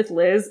walks out with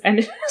Liz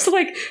and just,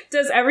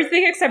 does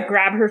everything except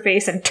grab her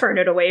face and turn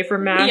it away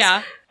from Max.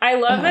 Yeah. I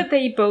love that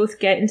they both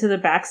get into the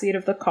backseat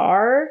of the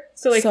car.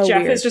 So,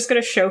 Jeff weird. is just going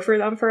to chauffeur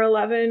them for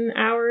 11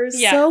 hours.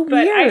 Yeah. So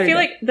but weird. I feel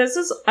this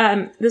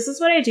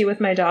is what I do with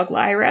my dog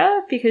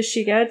Lyra, because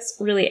she gets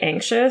really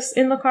anxious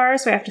in the car,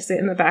 so I have to sit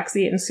in the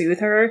backseat and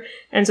soothe her.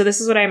 And so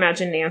this is what I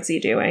imagine Nancy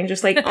doing,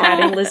 just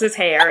patting Liz's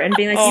hair and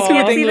being you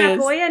can't see that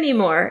boy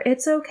anymore.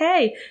 It's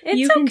okay.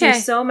 You can do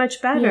so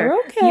much better.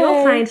 You're okay.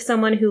 You'll find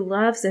someone who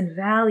loves and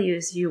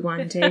values you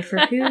one day for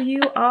who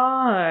you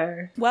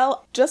are.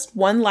 Well, just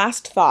one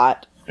last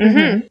thought.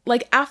 Mm-hmm.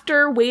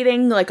 After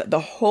waiting the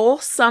whole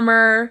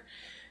summer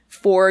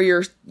for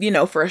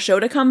for a show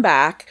to come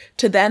back,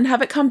 to then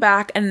have it come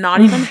back and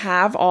not even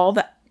have all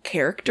the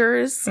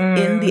characters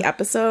in the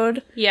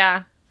episode.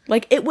 Yeah.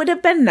 It would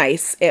have been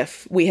nice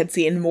if we had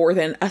seen more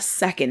than a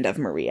second of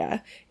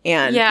Maria.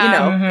 And,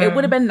 it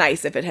would have been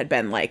nice if it had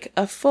been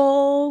a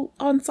full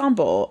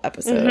ensemble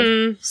episode.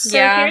 Mm-hmm. So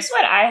here's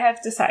what I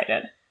have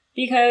decided.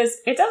 Because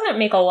it doesn't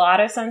make a lot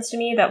of sense to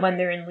me that when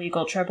they're in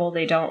legal trouble,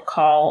 they don't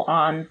call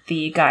on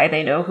the guy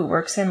they know who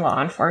works in law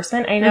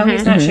enforcement. I know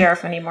he's not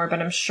sheriff anymore,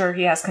 but I'm sure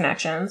he has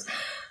connections.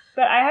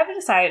 But I have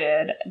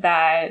decided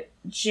that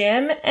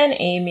Jim and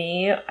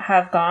Amy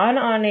have gone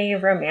on a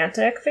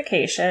romantic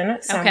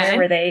vacation somewhere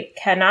where they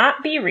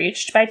cannot be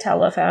reached by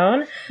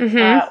telephone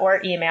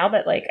or email.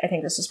 But I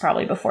think this was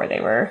probably before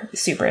they were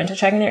super into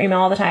checking their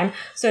email all the time.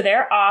 So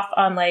they're off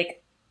on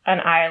an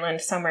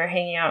island somewhere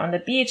hanging out on the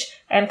beach,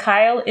 and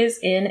Kyle is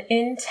in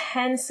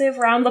intensive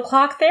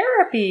round-the-clock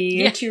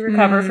therapy to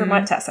recover from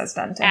what Tess has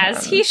done to him.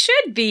 As he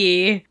should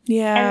be.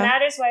 Yeah. And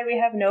that is why we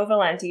have no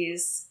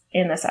Valentes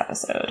in this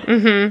episode.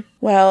 Mm-hmm.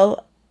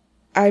 Well,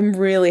 I'm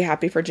really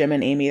happy for Jim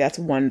and Amy. That's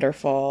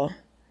wonderful.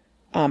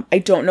 I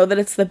don't know that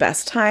it's the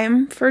best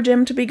time for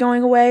Jim to be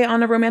going away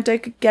on a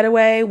romantic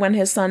getaway when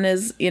his son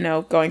is,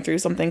 going through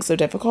something so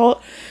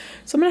difficult.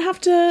 So I'm gonna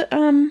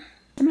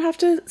have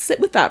to sit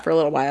with that for a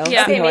little while.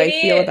 Yeah. See how I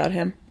feel about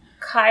him.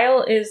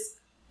 Kyle is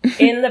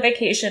in the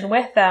vacation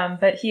with them,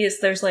 but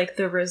there's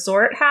the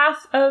resort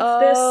half of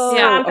this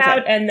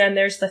compound, and then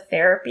there's the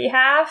therapy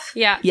half.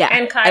 Yeah. Yeah.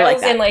 And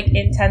Kyle's in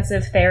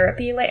intensive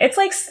therapy. It's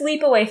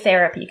sleepaway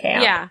therapy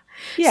camp. Yeah.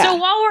 Yeah. So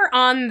while we're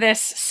on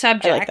this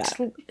subject,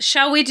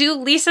 shall we do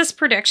Lisa's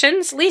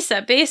predictions?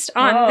 Lisa, based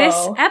on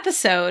this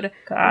episode,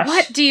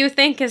 what do you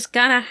think is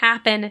gonna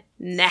happen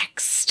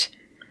next?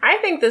 I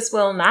think this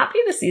will not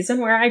be the season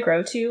where I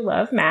grow to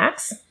love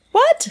Max.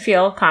 What?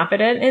 Feel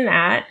confident in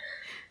that.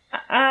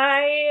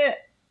 I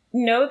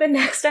know the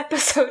next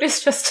episode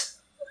is just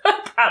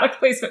a product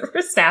placement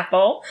for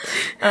Snapple.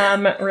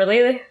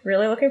 Really,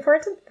 really looking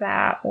forward to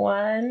that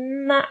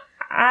one.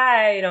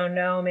 I don't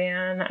know,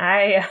 man.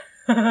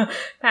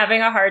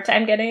 Having a hard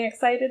time getting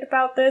excited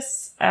about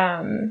this.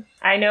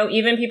 I know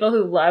even people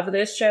who love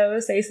this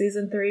show say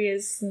season 3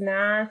 is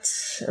not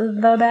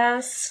the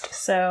best,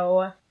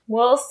 so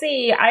we'll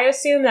see. I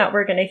assume that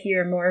we're going to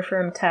hear more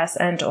from Tess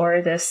and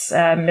or this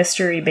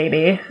mystery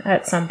baby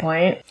at some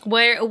point.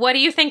 What do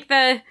you think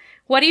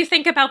What do you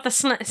think about the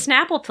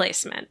Snapple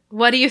placement?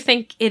 What do you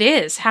think it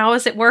is? How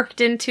has it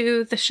worked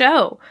into the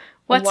show?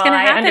 What's going to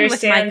happen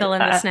with Michael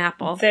and the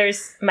Snapple?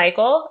 There's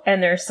Michael,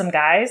 and there's some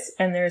guys,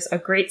 and there's a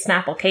great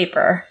Snapple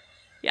caper.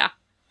 Yeah.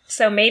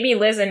 So maybe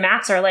Liz and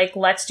Max are like,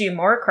 let's do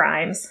more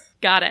crimes.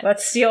 Got it.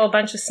 Let's steal a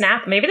bunch of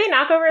Snapple. Maybe they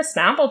knock over a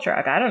Snapple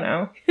truck. I don't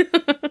know.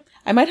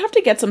 I might have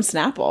to get some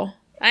Snapple.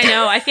 I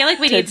know. I feel like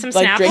we need some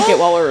like, Snapple. Drink it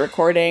while we're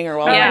recording or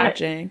while we're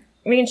watching.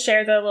 We can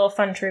share the little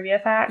fun trivia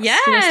facts.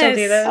 Yes. Do we still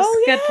do those?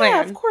 Oh, yeah, Good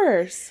plan. of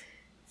course.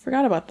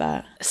 Forgot about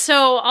that.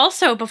 So,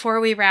 also, before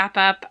we wrap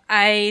up,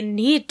 I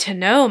need to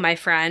know, my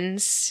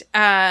friends,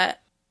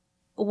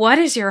 what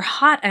is your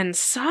hot and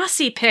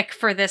saucy pick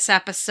for this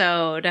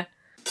episode?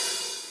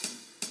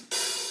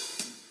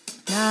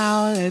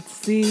 Now let's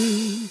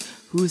see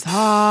who's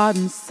hot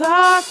and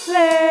saucy.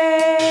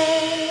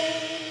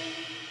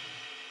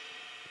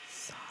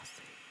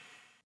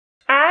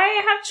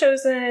 I have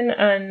chosen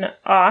an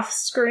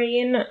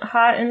off-screen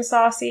hot and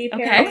saucy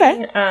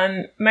pairing.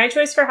 Okay. My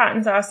choice for hot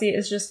and saucy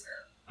is just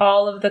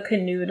all of the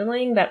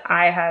canoodling that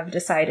I have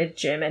decided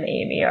Jim and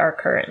Amy are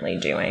currently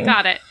doing.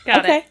 Got it.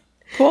 Okay.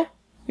 Cool.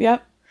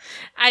 Yep.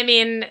 I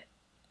mean,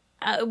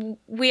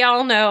 we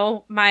all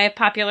know my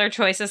popular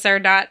choices are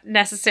not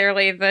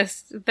necessarily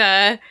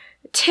the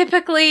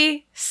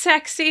typically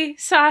sexy,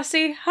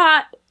 saucy,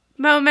 hot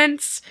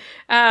moments,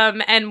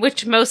 and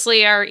which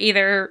mostly are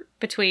either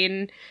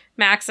between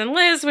Max and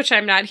Liz, which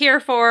I'm not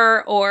here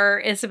for, or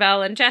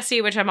Isabel and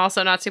Jesse, which I'm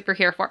also not super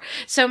here for.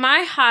 So my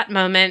hot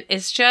moment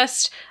is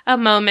just a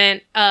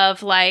moment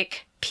of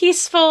like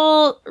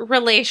peaceful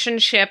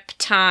relationship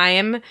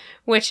time,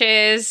 which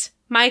is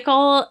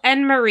Michael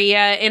and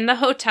Maria in the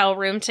hotel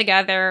room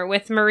together,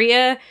 with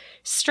Maria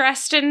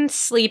stressed and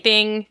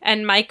sleeping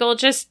and Michael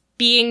just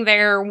being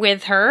there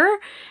with her.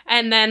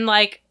 And then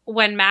like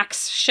when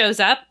Max shows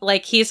up,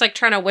 like he's like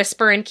trying to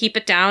whisper and keep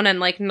it down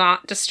and like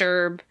not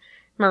disturb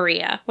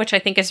Maria, which I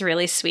think is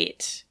really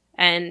sweet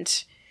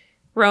and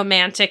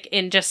romantic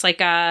in just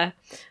like an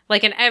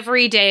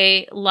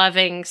everyday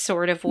loving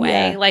sort of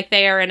way. Yeah. Like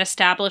they are an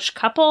established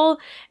couple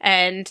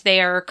and they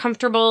are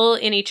comfortable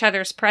in each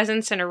other's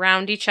presence and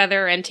around each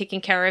other and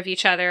taking care of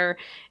each other,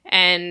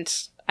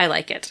 and I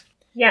like it.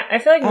 Yeah, I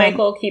feel like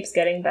Michael keeps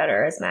getting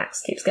better as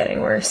Max keeps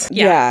getting worse.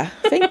 Yeah.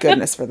 Thank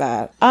goodness for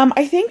that.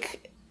 I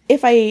think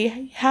if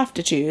I have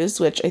to choose,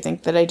 which I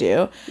think that I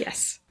do,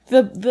 Yes.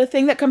 the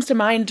thing that comes to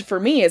mind for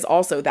me is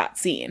also that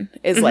scene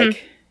is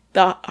like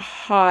the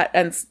hot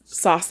and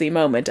saucy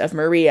moment of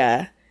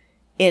Maria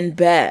in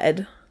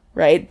bed,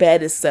 right?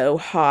 Bed is so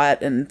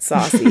hot and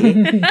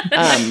saucy.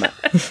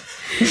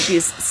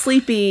 She's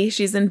sleepy,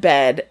 she's in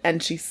bed,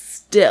 and she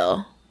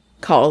still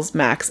calls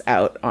Max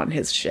out on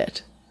his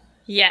shit.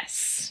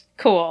 Yes.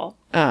 Cool.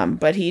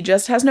 But he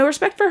just has no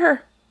respect for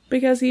her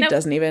because he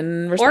doesn't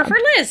even respond. Or for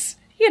Liz,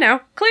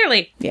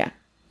 clearly. Yeah.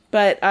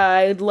 But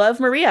I love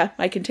Maria.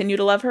 I continue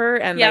to love her,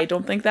 and Yep. I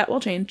don't think that will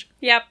change.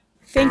 Yep.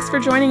 Thanks for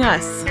joining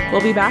us.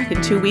 We'll be back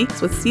in 2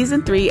 weeks with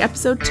Season 3,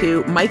 Episode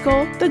 2,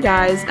 Michael, the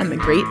Guys, and the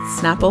Great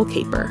Snapple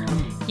Caper.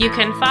 You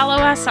can follow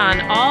us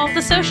on all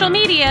the social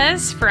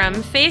medias, from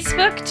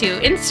Facebook to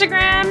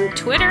Instagram,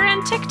 Twitter,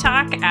 and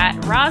TikTok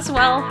at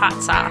Roswell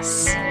Hot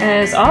Sauce.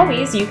 As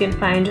always, you can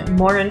find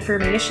more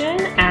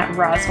information at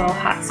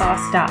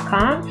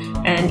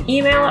roswellhotsauce.com and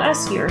email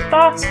us your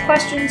thoughts,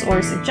 questions,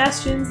 or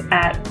suggestions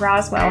at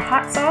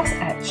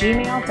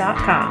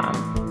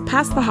roswellhotsauce@gmail.com.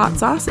 Pass the Hot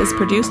Sauce is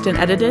produced and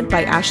edited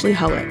by Ashley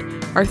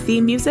Hullett. Our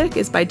theme music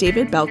is by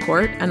David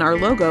Belcourt, and our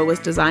logo was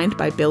designed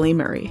by Billy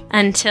Murray.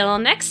 Until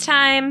next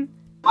time.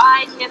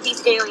 Why can't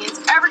these aliens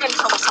ever get in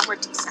trouble somewhere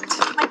decent?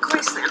 Like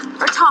Graceland,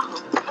 or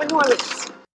Tahoe, or New Orleans?